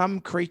how some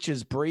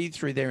creatures breathe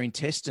through their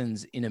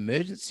intestines in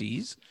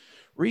emergencies,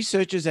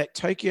 researchers at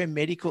Tokyo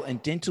Medical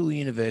and Dental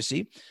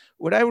University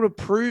were able to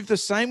prove the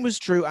same was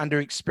true under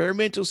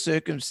experimental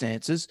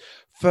circumstances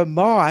for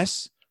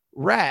mice,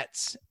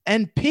 rats,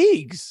 and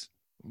pigs.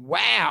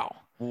 Wow.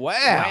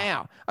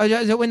 Oh,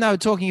 when they were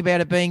talking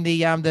about it being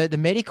the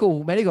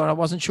medical, I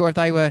wasn't sure if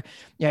they were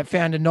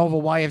found a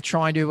novel way of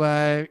trying to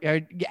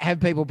have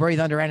people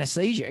breathe under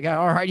anesthesia. Go,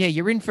 all right,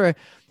 you're in for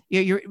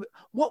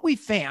what we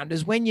found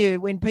is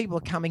when people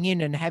are coming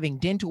in and having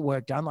dental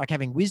work done, like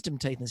having wisdom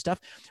teeth and stuff,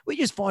 we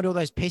just find all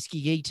those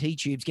pesky ET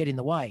tubes get in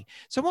the way.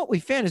 So what we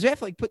found is we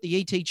actually put the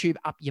ET tube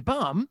up your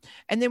bum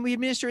and then we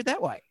administer it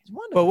that way. It's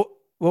wonderful.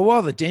 Well,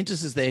 while the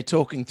dentist is there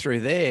talking through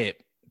their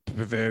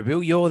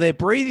proverbial, you're there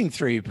breathing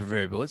through your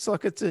proverbial. It's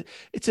like it's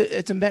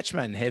a match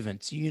made in heaven.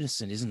 It's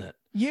unison, isn't it?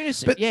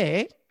 Unison,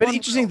 But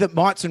interesting that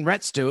mites and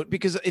rats do it,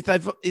 because if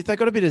they've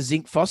got a bit of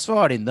zinc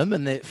phosphide in them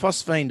and they're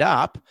phosphined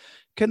up,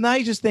 can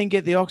they just then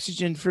get the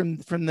oxygen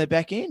from their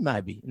back end,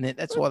 maybe? And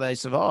that's why they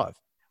survive.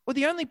 Well,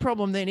 the only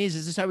problem then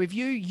is so if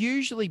you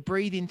usually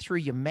breathe in through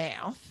your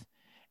mouth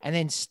and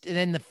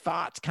then the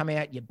farts come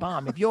out your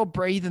bum, if you're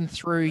breathing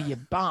through your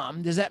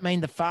bum, does that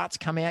mean the farts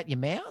come out your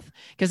mouth?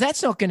 Because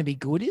that's not going to be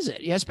good, is it?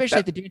 Yeah,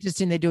 especially if the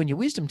dentist's in there doing your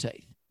wisdom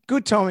teeth.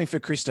 Good timing for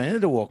Christina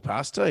to walk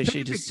past too.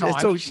 She's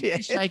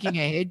shaking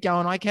her head,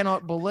 going, "I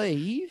cannot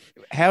believe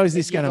how is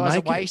this going to make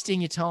it?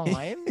 Wasting your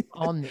time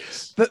on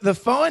this." The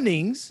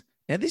findings.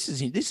 Now, this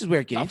is where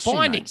it gets interesting.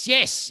 Findings,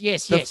 yes.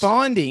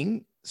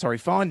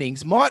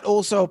 Findings might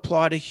also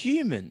apply to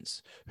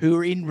humans who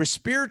are in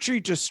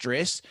respiratory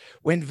distress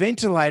when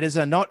ventilators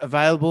are not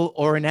available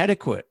or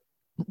inadequate.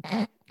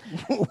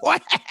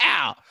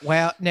 Wow.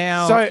 Well,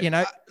 now,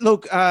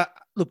 look,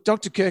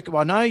 Dr. Kirkham,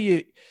 I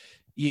know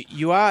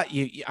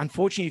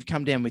Unfortunately, you've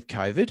come down with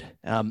COVID.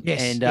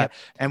 Yes,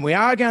 And we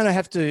are going to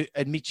have to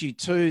admit you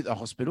to the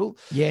hospital.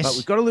 Yes. But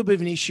we've got a little bit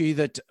of an issue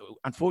that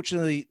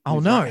unfortunately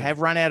have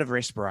run out of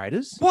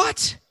respirators.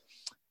 What?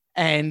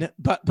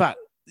 But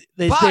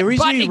there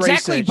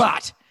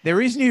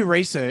is new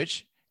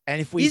research. And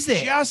if we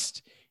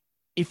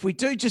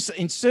just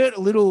insert a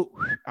little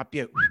up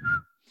here,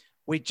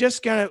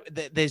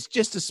 there's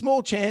just a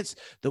small chance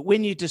that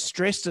when you're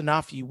distressed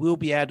enough, you will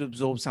be able to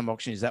absorb some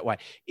oxygen that way.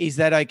 Is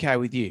that okay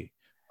with you?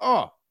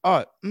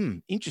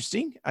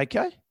 Interesting.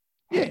 Okay.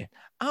 Yeah.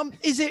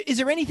 Is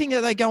there anything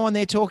that they go on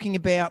there talking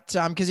about?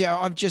 Because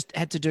I've just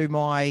had to do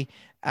my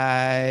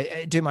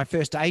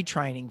first aid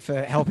training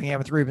for helping out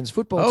with Ruben's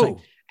football team.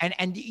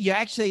 And you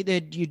actually,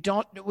 you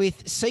don't,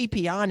 with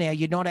CPR now,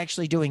 you're not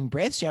actually doing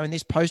breaths, in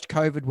this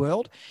post-COVID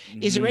world.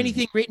 Is there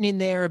anything written in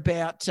there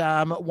about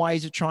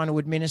ways of trying to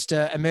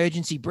administer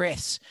emergency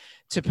breaths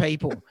to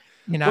people?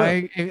 With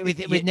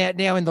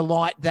now in the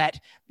light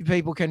that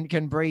people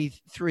can breathe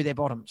through their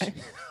bottoms.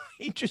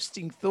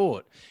 Interesting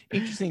thought.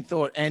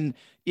 And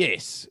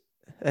yes,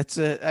 that's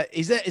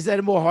is that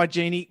a more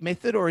hygienic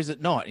method, or is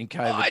it not in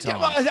COVID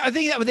times? I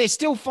think that they're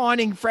still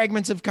finding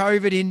fragments of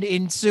COVID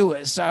in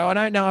sewers, so I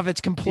don't know if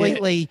it's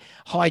completely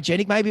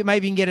hygienic. Maybe you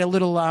can get a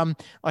little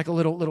like a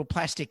little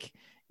plastic,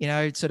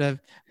 sort of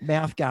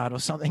mouth guard or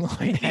something like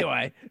that.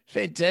 Anyway,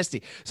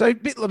 fantastic. So a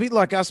bit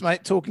like us,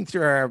 mate, talking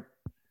through our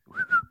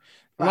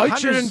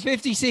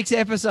 156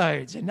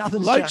 episodes and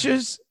nothing's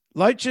changed.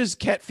 Loaches,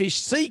 catfish,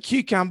 sea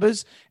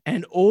cucumbers,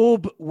 and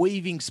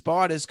orb-weaving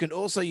spiders can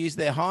also use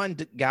their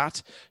hind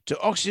gut to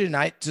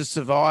oxygenate to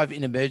survive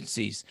in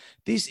emergencies.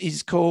 This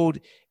is called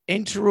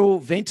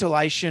enteral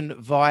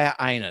ventilation via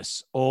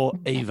anus, or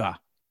EVA.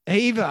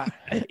 EVA.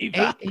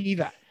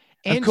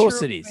 Of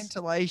course it is.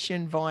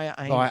 Ventilation via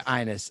anus. Via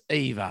anus,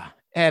 EVA.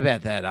 How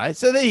about that, eh?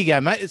 So there you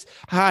go, mate. It's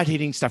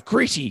hard-hitting stuff.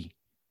 Gritty.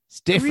 It's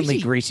definitely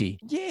gritty.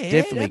 Yeah,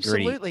 definitely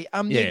absolutely.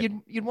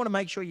 Gritty. You'd want to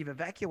make sure you've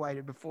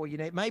evacuated before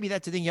maybe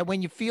that's the thing.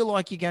 When you feel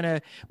like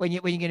when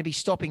you're going to be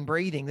stopping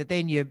breathing, that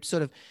then you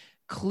sort of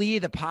clear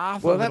the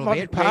path. Well, that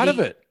might be part of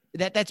it.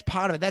 That's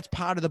part of it. That's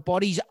part of the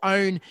body's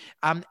own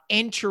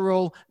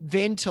enteral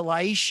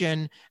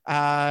ventilation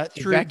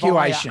through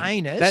evacuation. Via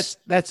anus.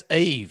 That's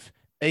Eve.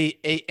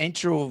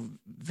 Enteral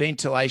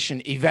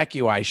ventilation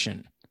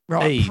evacuation.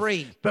 Right.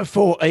 Eve.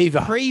 Before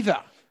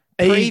Eva.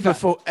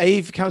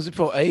 Eve comes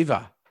before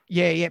Eva.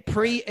 Yeah.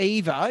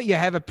 Pre-EVA, you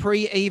have a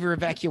pre-EVA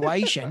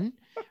evacuation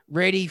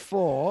ready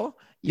for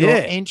your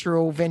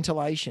enteral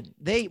ventilation.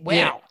 Wow.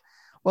 Yeah.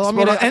 Well, I'm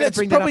going to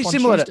bring that up on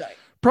Tuesday.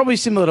 Probably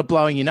similar to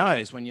blowing your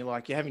nose when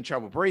you're having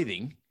trouble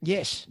breathing.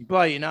 Yes. You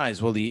blow your nose.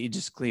 Well, you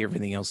just clear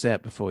everything else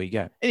out before you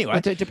go.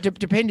 Anyway.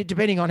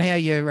 Depending on how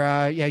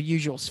your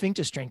usual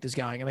sphincter strength is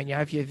going. I mean,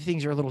 if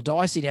things are a little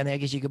dicey down there, I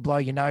guess you could blow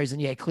your nose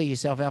and clear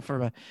yourself out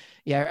from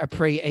a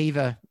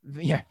pre-EVA.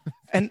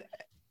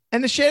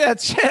 And a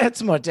shout out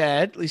to my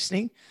dad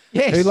listening.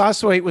 Yes. Who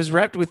last week was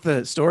wrapped with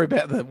the story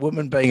about the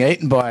woman being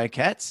eaten by her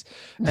cats.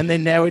 And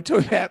then now we're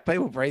talking about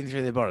people breathing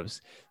through their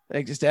bottoms.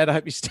 Thanks, Dad. I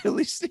hope you're still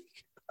listening.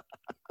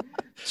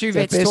 Two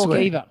Vets Talk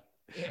EVA.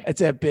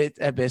 It's our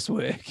best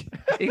work.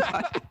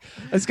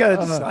 Let's go to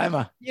the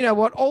disclaimer. You know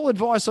what? All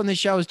advice on this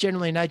show is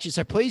generally in nature,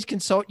 so please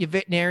consult your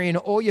veterinarian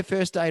or your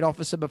first aid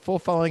officer before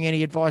following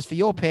any advice for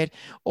your pet,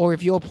 or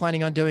if you're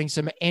planning on doing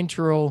some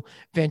enteral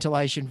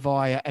ventilation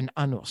via an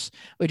anus.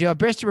 We do our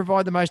best to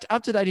provide the most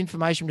up-to-date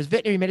information because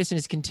veterinary medicine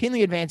is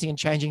continually advancing and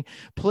changing.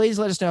 Please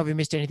let us know if we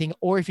missed anything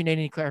or if you need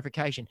any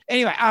clarification.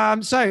 Anyway,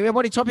 so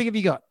what topic have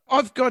you got?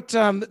 I've got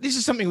this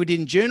is something we did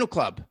in Journal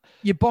Club.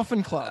 Your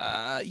Boffin Club.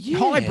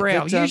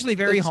 Highbrow, usually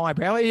very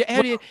highbrow.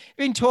 Have you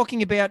been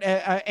talking about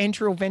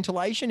enteral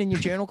ventilation in your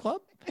Journal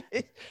Club?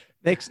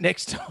 Next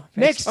time.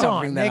 Yeah,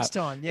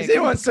 Has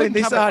anyone seen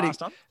this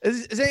article?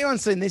 Has anyone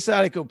seen this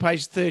article,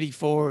 page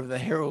 34 of the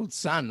Herald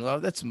Sun?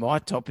 Well, that's my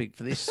topic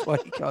for this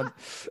week on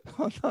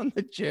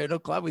the Journal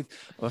Club with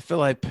my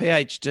fellow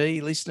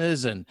PhD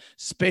listeners and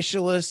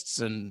specialists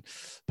and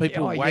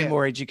people way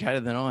more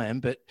educated than I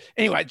am. But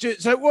anyway,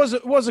 so it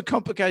was a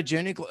complicated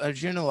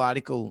journal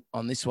article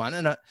on this one,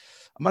 and I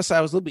must say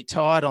I was a little bit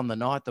tired on the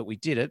night that we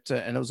did it,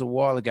 and it was a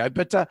while ago.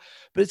 But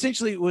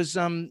essentially, it was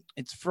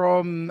it's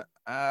from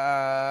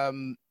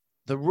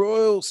the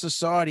Royal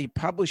Society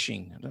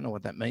Publishing. I don't know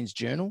what that means.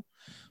 Journal.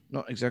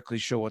 Not exactly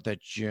sure what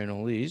that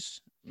journal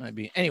is.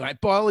 Maybe anyway.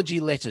 Biology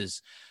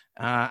letters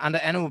under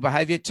animal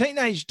behavior.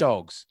 Teenage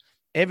dogs.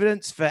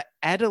 Evidence for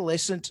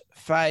adolescent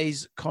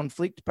phase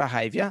conflict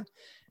behavior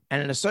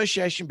and an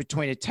association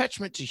between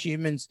attachment to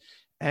humans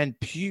and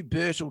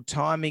pubertal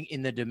timing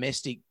in the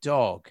domestic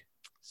dog.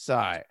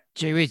 So,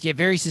 gee whiz,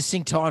 very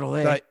succinct title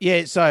there.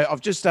 So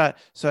I've just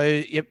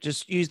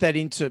just use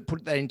that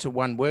put that into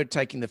one word,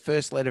 taking the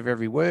first letter of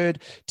every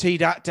word.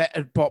 Excellent.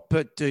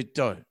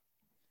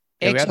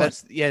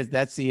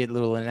 That's the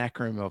little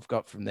acronym I've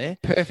got from there.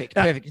 Perfect.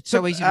 It's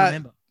so easy to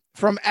remember.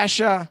 From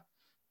Asher,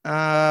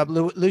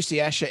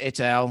 Lucy Asher et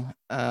al.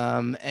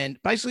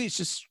 And basically it's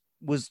just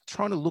was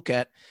trying to look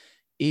at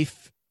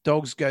if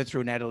dogs go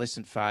through an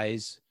adolescent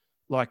phase,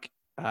 like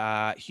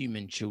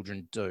human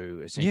children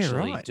do.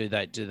 Essentially, right. do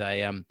they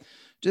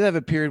have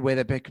a period where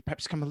they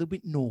perhaps become a little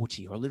bit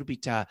naughty or a little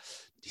bit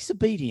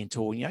disobedient,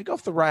 or go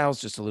off the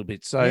rails just a little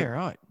bit? So Yeah,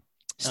 right.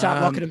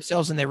 Start locking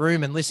themselves in their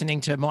room and listening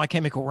to My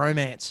Chemical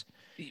Romance.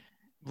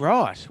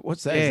 Right.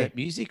 What's that? Yeah. Is that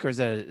music or is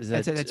that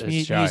That's a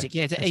music.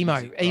 Yeah, it's an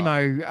music,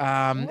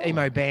 right.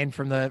 emo band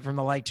from the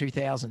late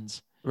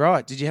 2000s.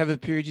 Right. Did you have a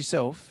period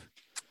yourself?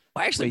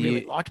 I actually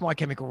really liked My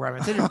Chemical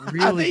Romance. They had a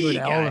really good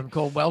album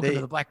called Welcome to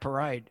the Black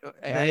Parade.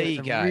 There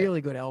you go. Really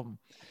good album.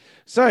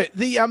 So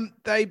they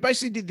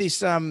basically did this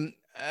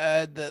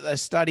the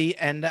study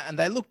and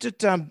they looked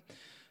at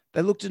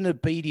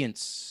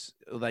obedience.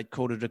 Or they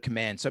called it a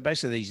command. So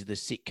basically, these are the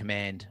sit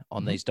command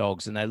on these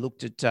dogs, and they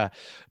looked at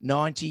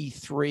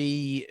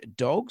 93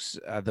 dogs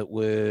that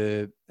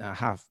were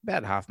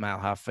about half male,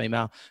 half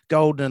female,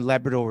 golden and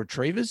Labrador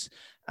retrievers,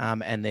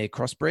 and their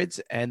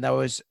crossbreds. And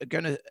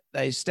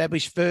they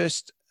established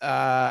first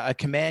a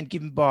command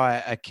given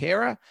by a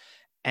carer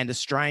and a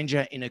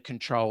stranger in a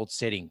controlled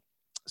setting.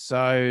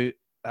 So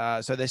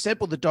they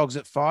sampled the dogs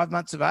at 5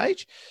 months of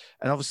age,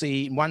 and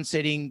obviously in one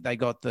setting they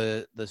got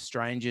the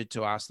stranger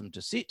to ask them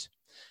to sit.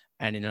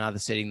 And in another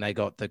setting, they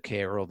got the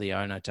carer or the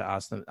owner to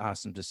ask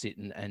them to sit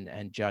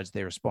and judge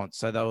their response.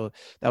 So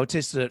they were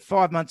tested at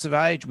 5 months of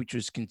age, which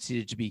was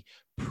considered to be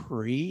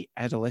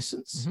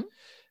pre-adolescence. Mm-hmm.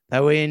 They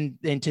were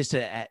then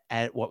tested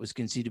at what was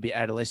considered to be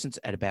adolescence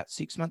at about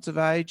 6 months of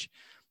age.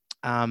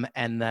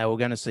 And they were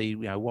going to see,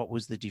 what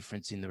was the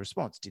difference in the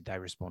response? Did they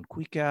respond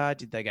quicker?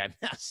 Did they go,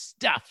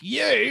 stuff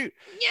you?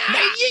 No,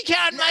 you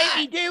can't make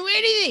me do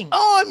anything.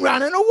 I'm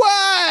running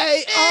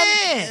away.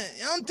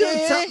 I'm doing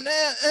Yeah. something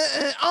now.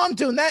 I'm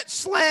doing that.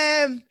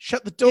 Slam.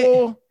 Shut the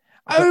door.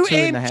 I've got two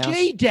in the house.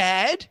 OMG,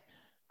 Dad.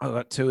 I've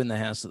got two in the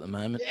house at the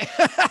moment.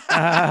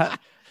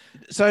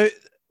 So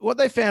what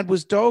they found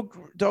was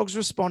dogs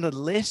responded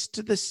less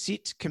to the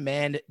sit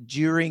command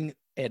during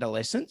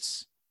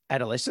adolescence,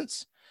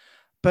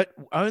 but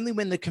only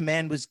when the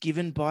command was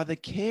given by the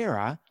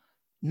carer,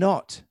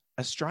 not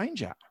a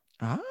stranger.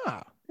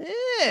 Ah.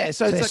 Yeah.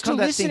 So they're it's still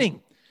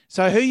listening.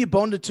 So who you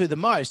bonded to the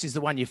most is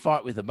the one you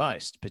fight with the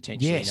most,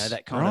 potentially. Yes,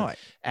 that kind of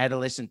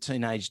adolescent,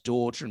 teenage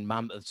daughter and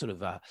mum, sort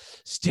of a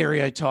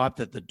stereotype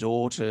that the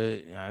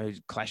daughter,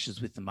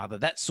 clashes with the mother.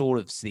 That sort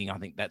of thing. I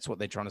think that's what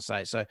they're trying to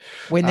say. So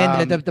when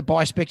then the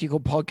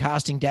bispectacle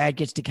podcasting dad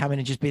gets to come in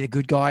and just be the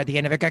good guy at the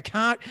end of it,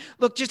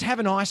 just have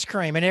an ice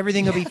cream and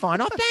everything will be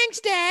fine. Oh, thanks,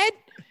 Dad.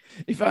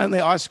 If only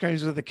ice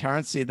creams were the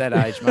currency at that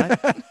age, mate.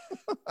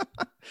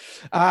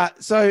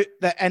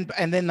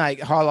 And then they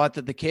highlight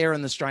that the carer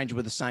and the stranger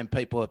were the same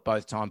people at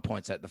both time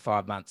points, at the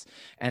 5 months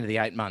and the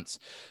 8 months.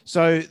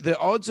 So the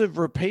odds of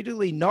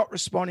repeatedly not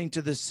responding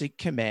to the sit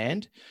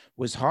command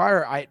was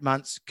higher at 8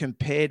 months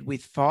compared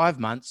with 5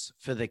 months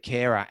for the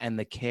carer and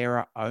the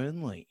carer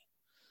only.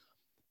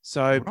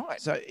 So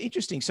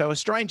interesting. So a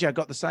stranger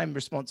got the same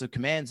responsive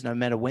commands no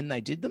matter when they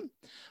did them.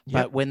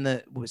 Yep.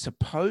 But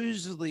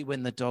supposedly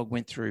when the dog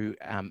went through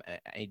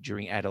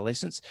during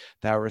adolescence,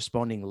 they were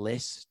responding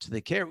less to the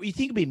carer. You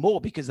think it'd be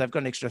more because they've got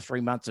an extra 3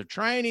 months of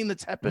training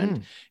that's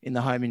happened in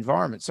the home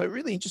environment. So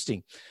really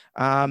interesting.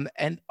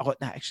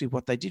 Actually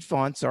what they did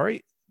find,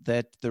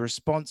 that the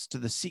response to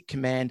the sit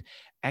command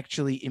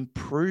actually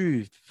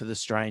improved for the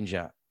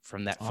stranger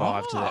from that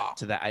 5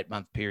 to that 8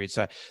 month period.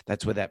 So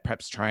that's where that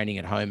perhaps training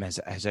at home has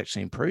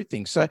actually improved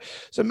things. So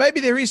maybe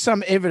there is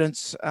some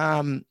evidence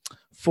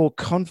for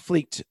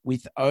conflict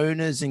with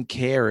owners and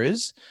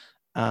carers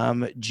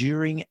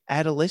during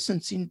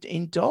adolescence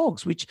in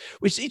dogs, which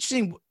is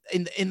interesting.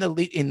 In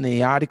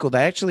the article,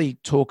 they actually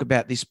talk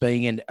about this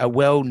being a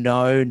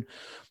well-known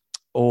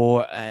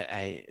or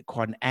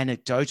quite an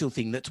anecdotal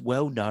thing that's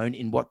well known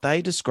in what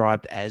they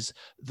described as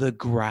the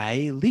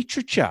grey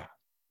literature.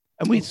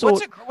 And we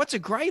thought, what's a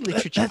grey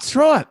literature? That's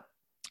right.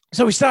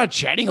 So we started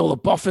chatting, all the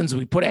boffins,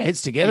 we put our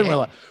heads together and we're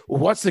like, well,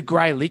 what's the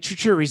grey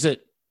literature? Is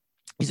it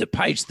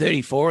page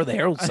 34 of the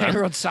Herald Sun?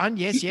 Herald Sun,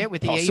 yes, yeah,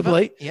 with the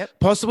possibly, Eva. Yep.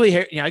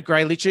 Possibly,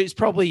 grey literature is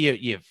probably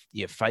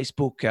your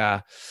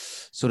Facebook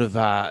sort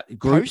of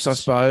groups, I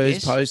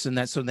suppose, posts and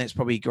that sort of. That's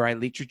probably grey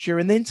literature.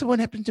 And then someone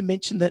happened to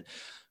mention that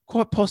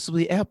quite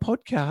possibly our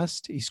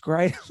podcast is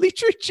grey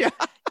literature.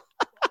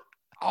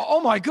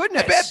 Oh my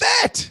goodness! About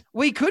that,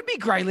 we could be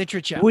grey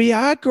literature. We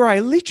are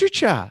grey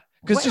literature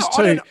because just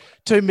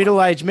two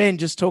middle-aged men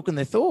just talking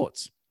their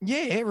thoughts.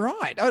 Yeah,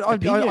 right.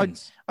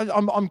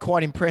 I'm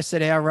quite impressed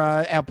that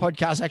our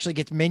podcast actually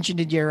gets mentioned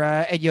in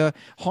your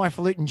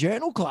Highfalutin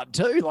Journal Club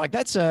too. Like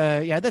that's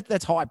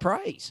that's high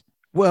praise.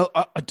 Well,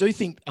 I do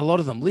think a lot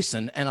of them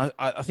listen, and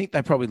I think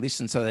they probably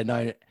listen so they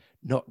know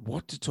not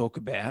what to talk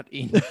about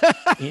in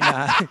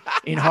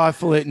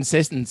highfalutin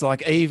sessions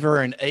like Eva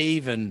and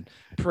Eve and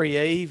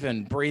pre-Eve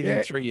and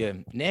breathing through your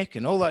neck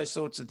and all those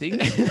sorts of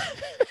things.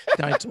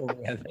 Don't talk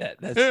about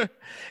that.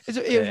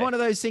 It's one of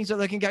those things that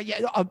they can go,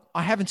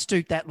 I haven't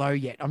stooped that low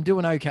yet. I'm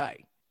doing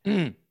okay.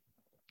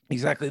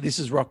 Exactly. This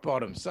is rock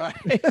bottom. So,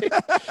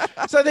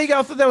 so there you go.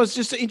 I thought that was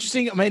just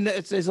interesting. I mean,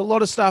 there's a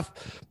lot of stuff,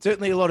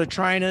 certainly a lot of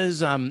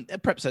trainers.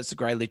 Perhaps that's the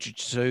grey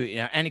literature too. You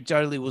know,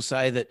 anecdotally, we'll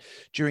say that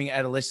during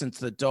adolescence,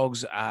 the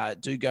dogs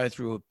do go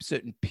through a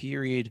certain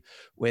period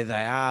where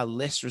they are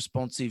less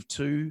responsive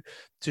to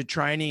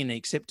training and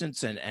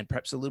acceptance, and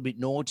perhaps a little bit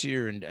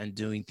naughtier and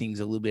doing things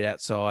a little bit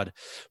outside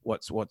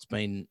what's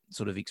been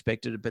sort of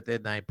expected. But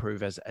then they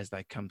improve as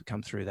they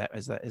come through that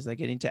as they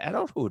get into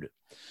adulthood.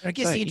 And I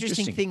guess the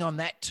interesting thing on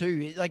that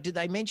too, like, did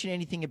they mention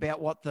anything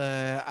about what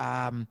the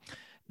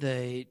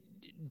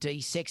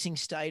desexing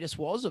status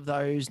was of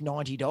those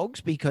 90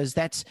 dogs? Because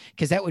that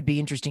would be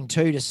interesting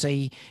too to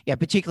see,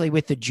 particularly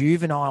with the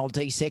juvenile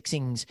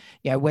desexings,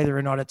 whether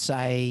or not it's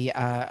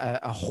a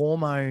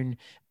hormone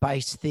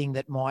based thing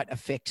that might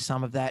affect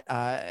some of that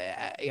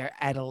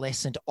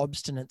adolescent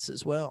obstinance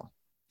as well.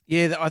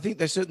 Yeah, I think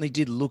they certainly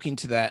did look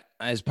into that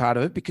as part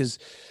of it, because,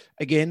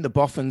 again, the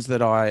boffins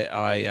that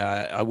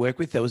I work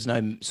with, there was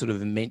no sort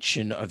of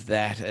mention of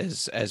that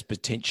as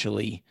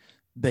potentially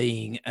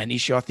being an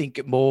issue. I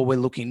think more we're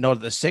looking not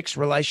at the sex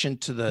relation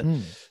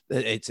to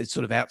it's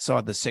sort of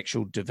outside the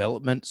sexual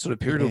development sort of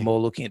period, or more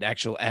looking at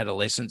actual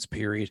adolescence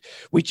period,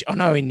 which I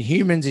know in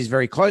humans is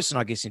very close, and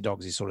I guess in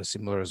dogs is sort of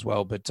similar as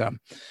well. But I'm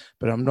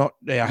not.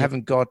 I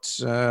haven't got.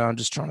 I'm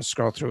just trying to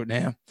scroll through it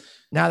now.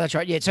 No, that's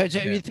right. Yeah. So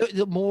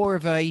more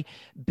of a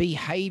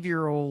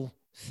behavioural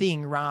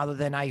thing rather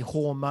than a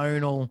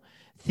hormonal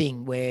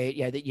thing where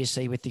that you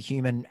see with the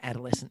human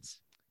adolescents.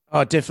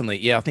 Oh, definitely.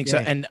 Yeah, I think so.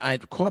 And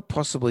quite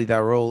possibly they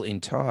were all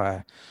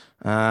entire.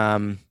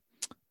 There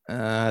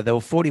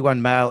were 41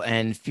 male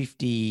and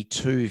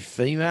 52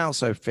 female,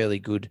 so fairly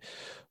good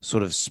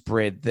sort of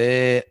spread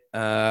there.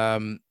 Yeah,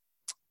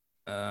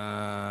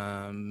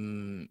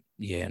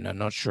 no,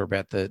 not sure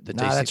about the D6.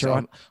 That's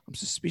right. I'm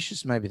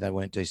suspicious maybe they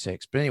weren't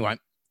D6. But anyway,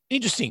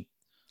 interesting.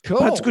 Cool.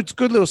 That's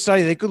good little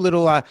study there. Good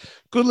little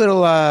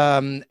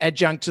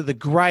adjunct to the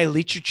grey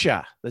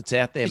literature that's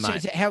out there,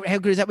 mate. How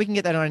good is that? We can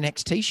get that on our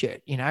next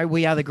T-shirt.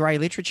 We are the grey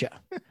literature.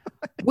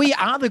 We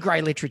are the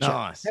grey literature.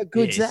 Nice. How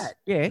good's that?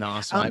 Yeah.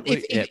 Nice,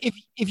 mate.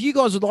 If you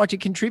guys would like to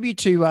contribute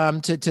to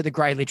the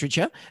grey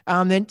literature,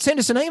 then send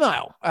us an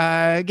email.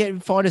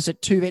 Find us at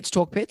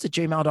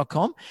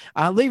 2vetstalkpets@gmail.com.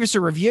 Leave us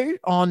a review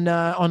on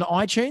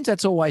iTunes.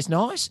 That's always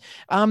nice.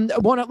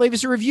 Why not leave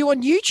us a review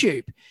on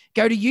YouTube?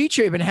 Go to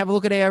YouTube and have a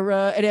look at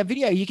our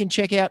video. You can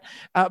check out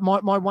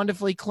my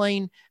wonderfully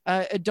clean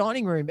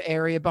dining room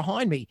area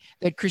behind me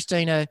that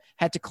Christina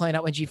had to clean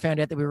up when she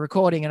found out that we were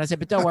recording. And I said,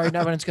 but don't worry,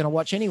 no one's going to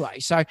watch anyway.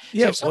 So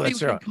if some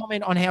people can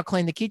comment on how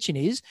clean the kitchen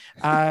is,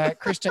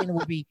 Christina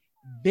will be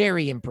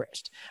very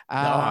impressed.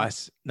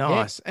 Nice.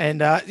 Yeah.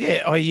 And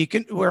you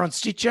can. We're on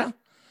Stitcher.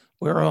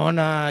 We're on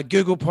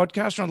Google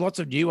Podcasts. We're on lots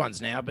of new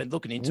ones now. I've been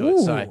looking into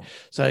it.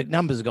 So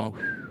numbers are going,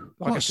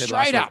 like I said,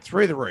 straight up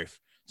through the roof.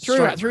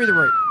 Through the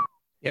roof.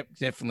 Yep,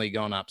 definitely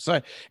gone up. So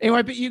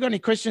anyway, but you got any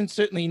questions?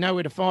 Certainly you know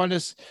where to find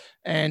us,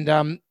 and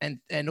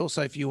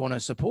also if you want to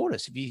support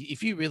us,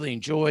 if you really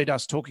enjoyed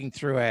us talking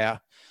through our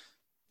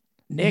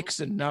necks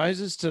and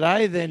noses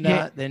today,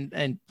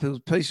 then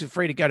please feel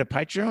free to go to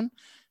Patreon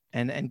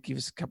and give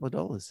us a couple of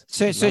dollars.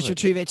 Search for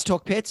Two Vets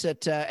Talk Pets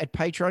at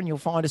Patreon. You'll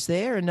find us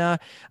there. And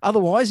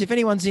otherwise, if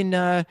anyone's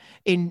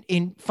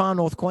in far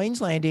north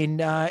Queensland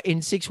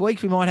in 6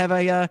 weeks, we might have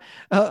a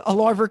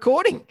live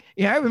recording.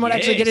 We might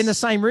actually get in the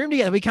same room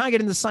together. We can't get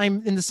in the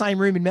same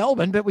room in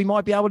Melbourne, but we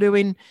might be able to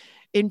in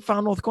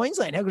far north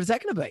Queensland. How good is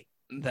that going to be?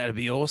 That'd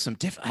be awesome.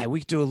 Definitely,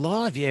 we could do a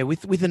live,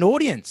 with an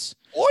audience.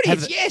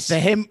 Yes. The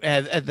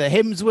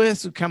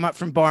Hemsworths would come up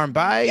from Byron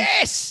Bay.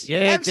 Yes.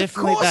 Yeah, definitely. Of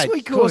course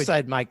we could. Of course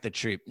they'd make the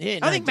trip. Yeah,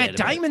 I think Matt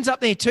Damon's up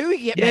there too.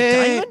 Matt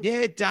Damon.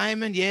 Yeah,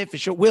 Damon. Yeah, for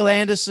sure. Will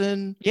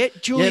Anderson. Yeah,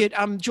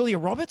 Julia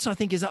Roberts, I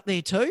think, is up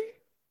there too.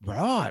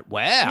 Right.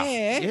 Wow.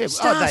 Yeah.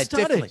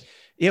 Definitely.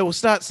 Yeah, we'll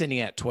start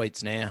sending out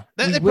tweets now.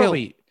 They're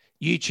probably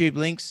YouTube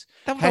links.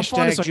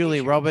 Hashtag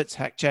Julia Roberts,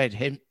 hashtag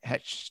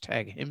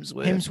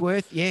Hemsworth.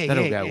 Hemsworth, yeah.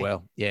 That'll go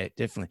well. Yeah,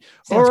 definitely.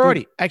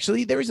 Alrighty.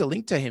 Actually, there is a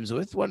link to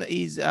Hemsworth. One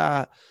is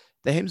the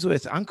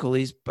Hemsworth uncle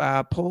is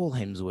Paul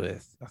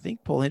Hemsworth. I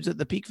think Paul Hemsworth,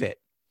 the pig vet.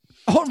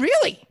 Oh,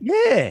 really?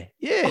 Yeah.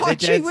 Oh,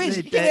 gee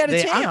whiz. Get out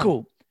of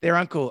town. Their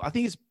uncle, I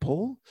think it's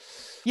Paul.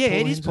 Yeah,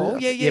 it is Paul.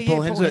 Yeah. Paul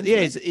Hemsworth.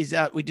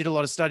 Yeah, we did a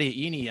lot of study at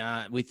uni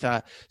with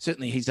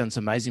certainly he's done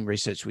some amazing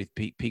research with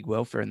pig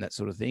welfare and that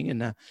sort of thing.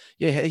 And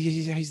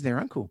he's their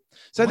uncle.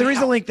 So there is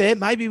a link there.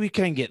 Maybe we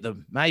can get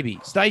them. Maybe.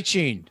 Stay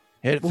tuned.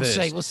 We'll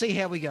see. We'll see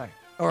how we go.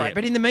 All right.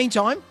 But in the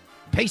meantime,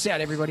 peace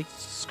out, everybody.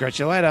 Scratch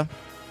you later.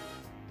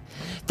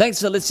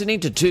 Thanks for listening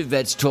to Two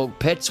Vets Talk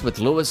Pets with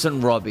Lewis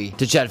and Robbie.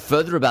 To chat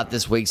further about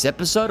this week's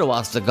episode or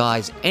ask the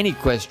guys any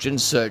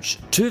questions, search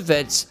Two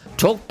Vets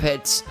Talk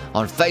Pets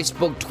on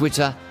Facebook,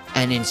 Twitter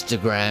and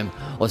Instagram,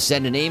 or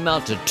send an email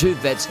to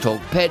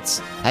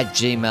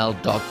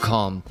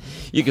twovetstalkpets@gmail.com.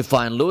 You can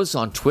find Lewis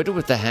on Twitter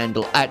with the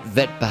handle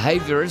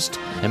 @VetBehaviorist,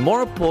 and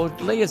more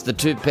importantly, as the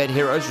two pet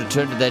heroes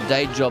return to their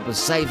day job of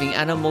saving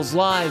animals'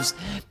 lives,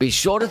 be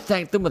sure to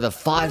thank them with a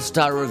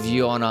 5-star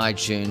review on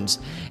iTunes.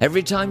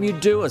 Every time you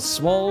do, a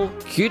small,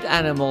 cute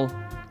animal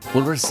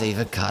will receive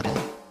a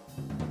cuddle.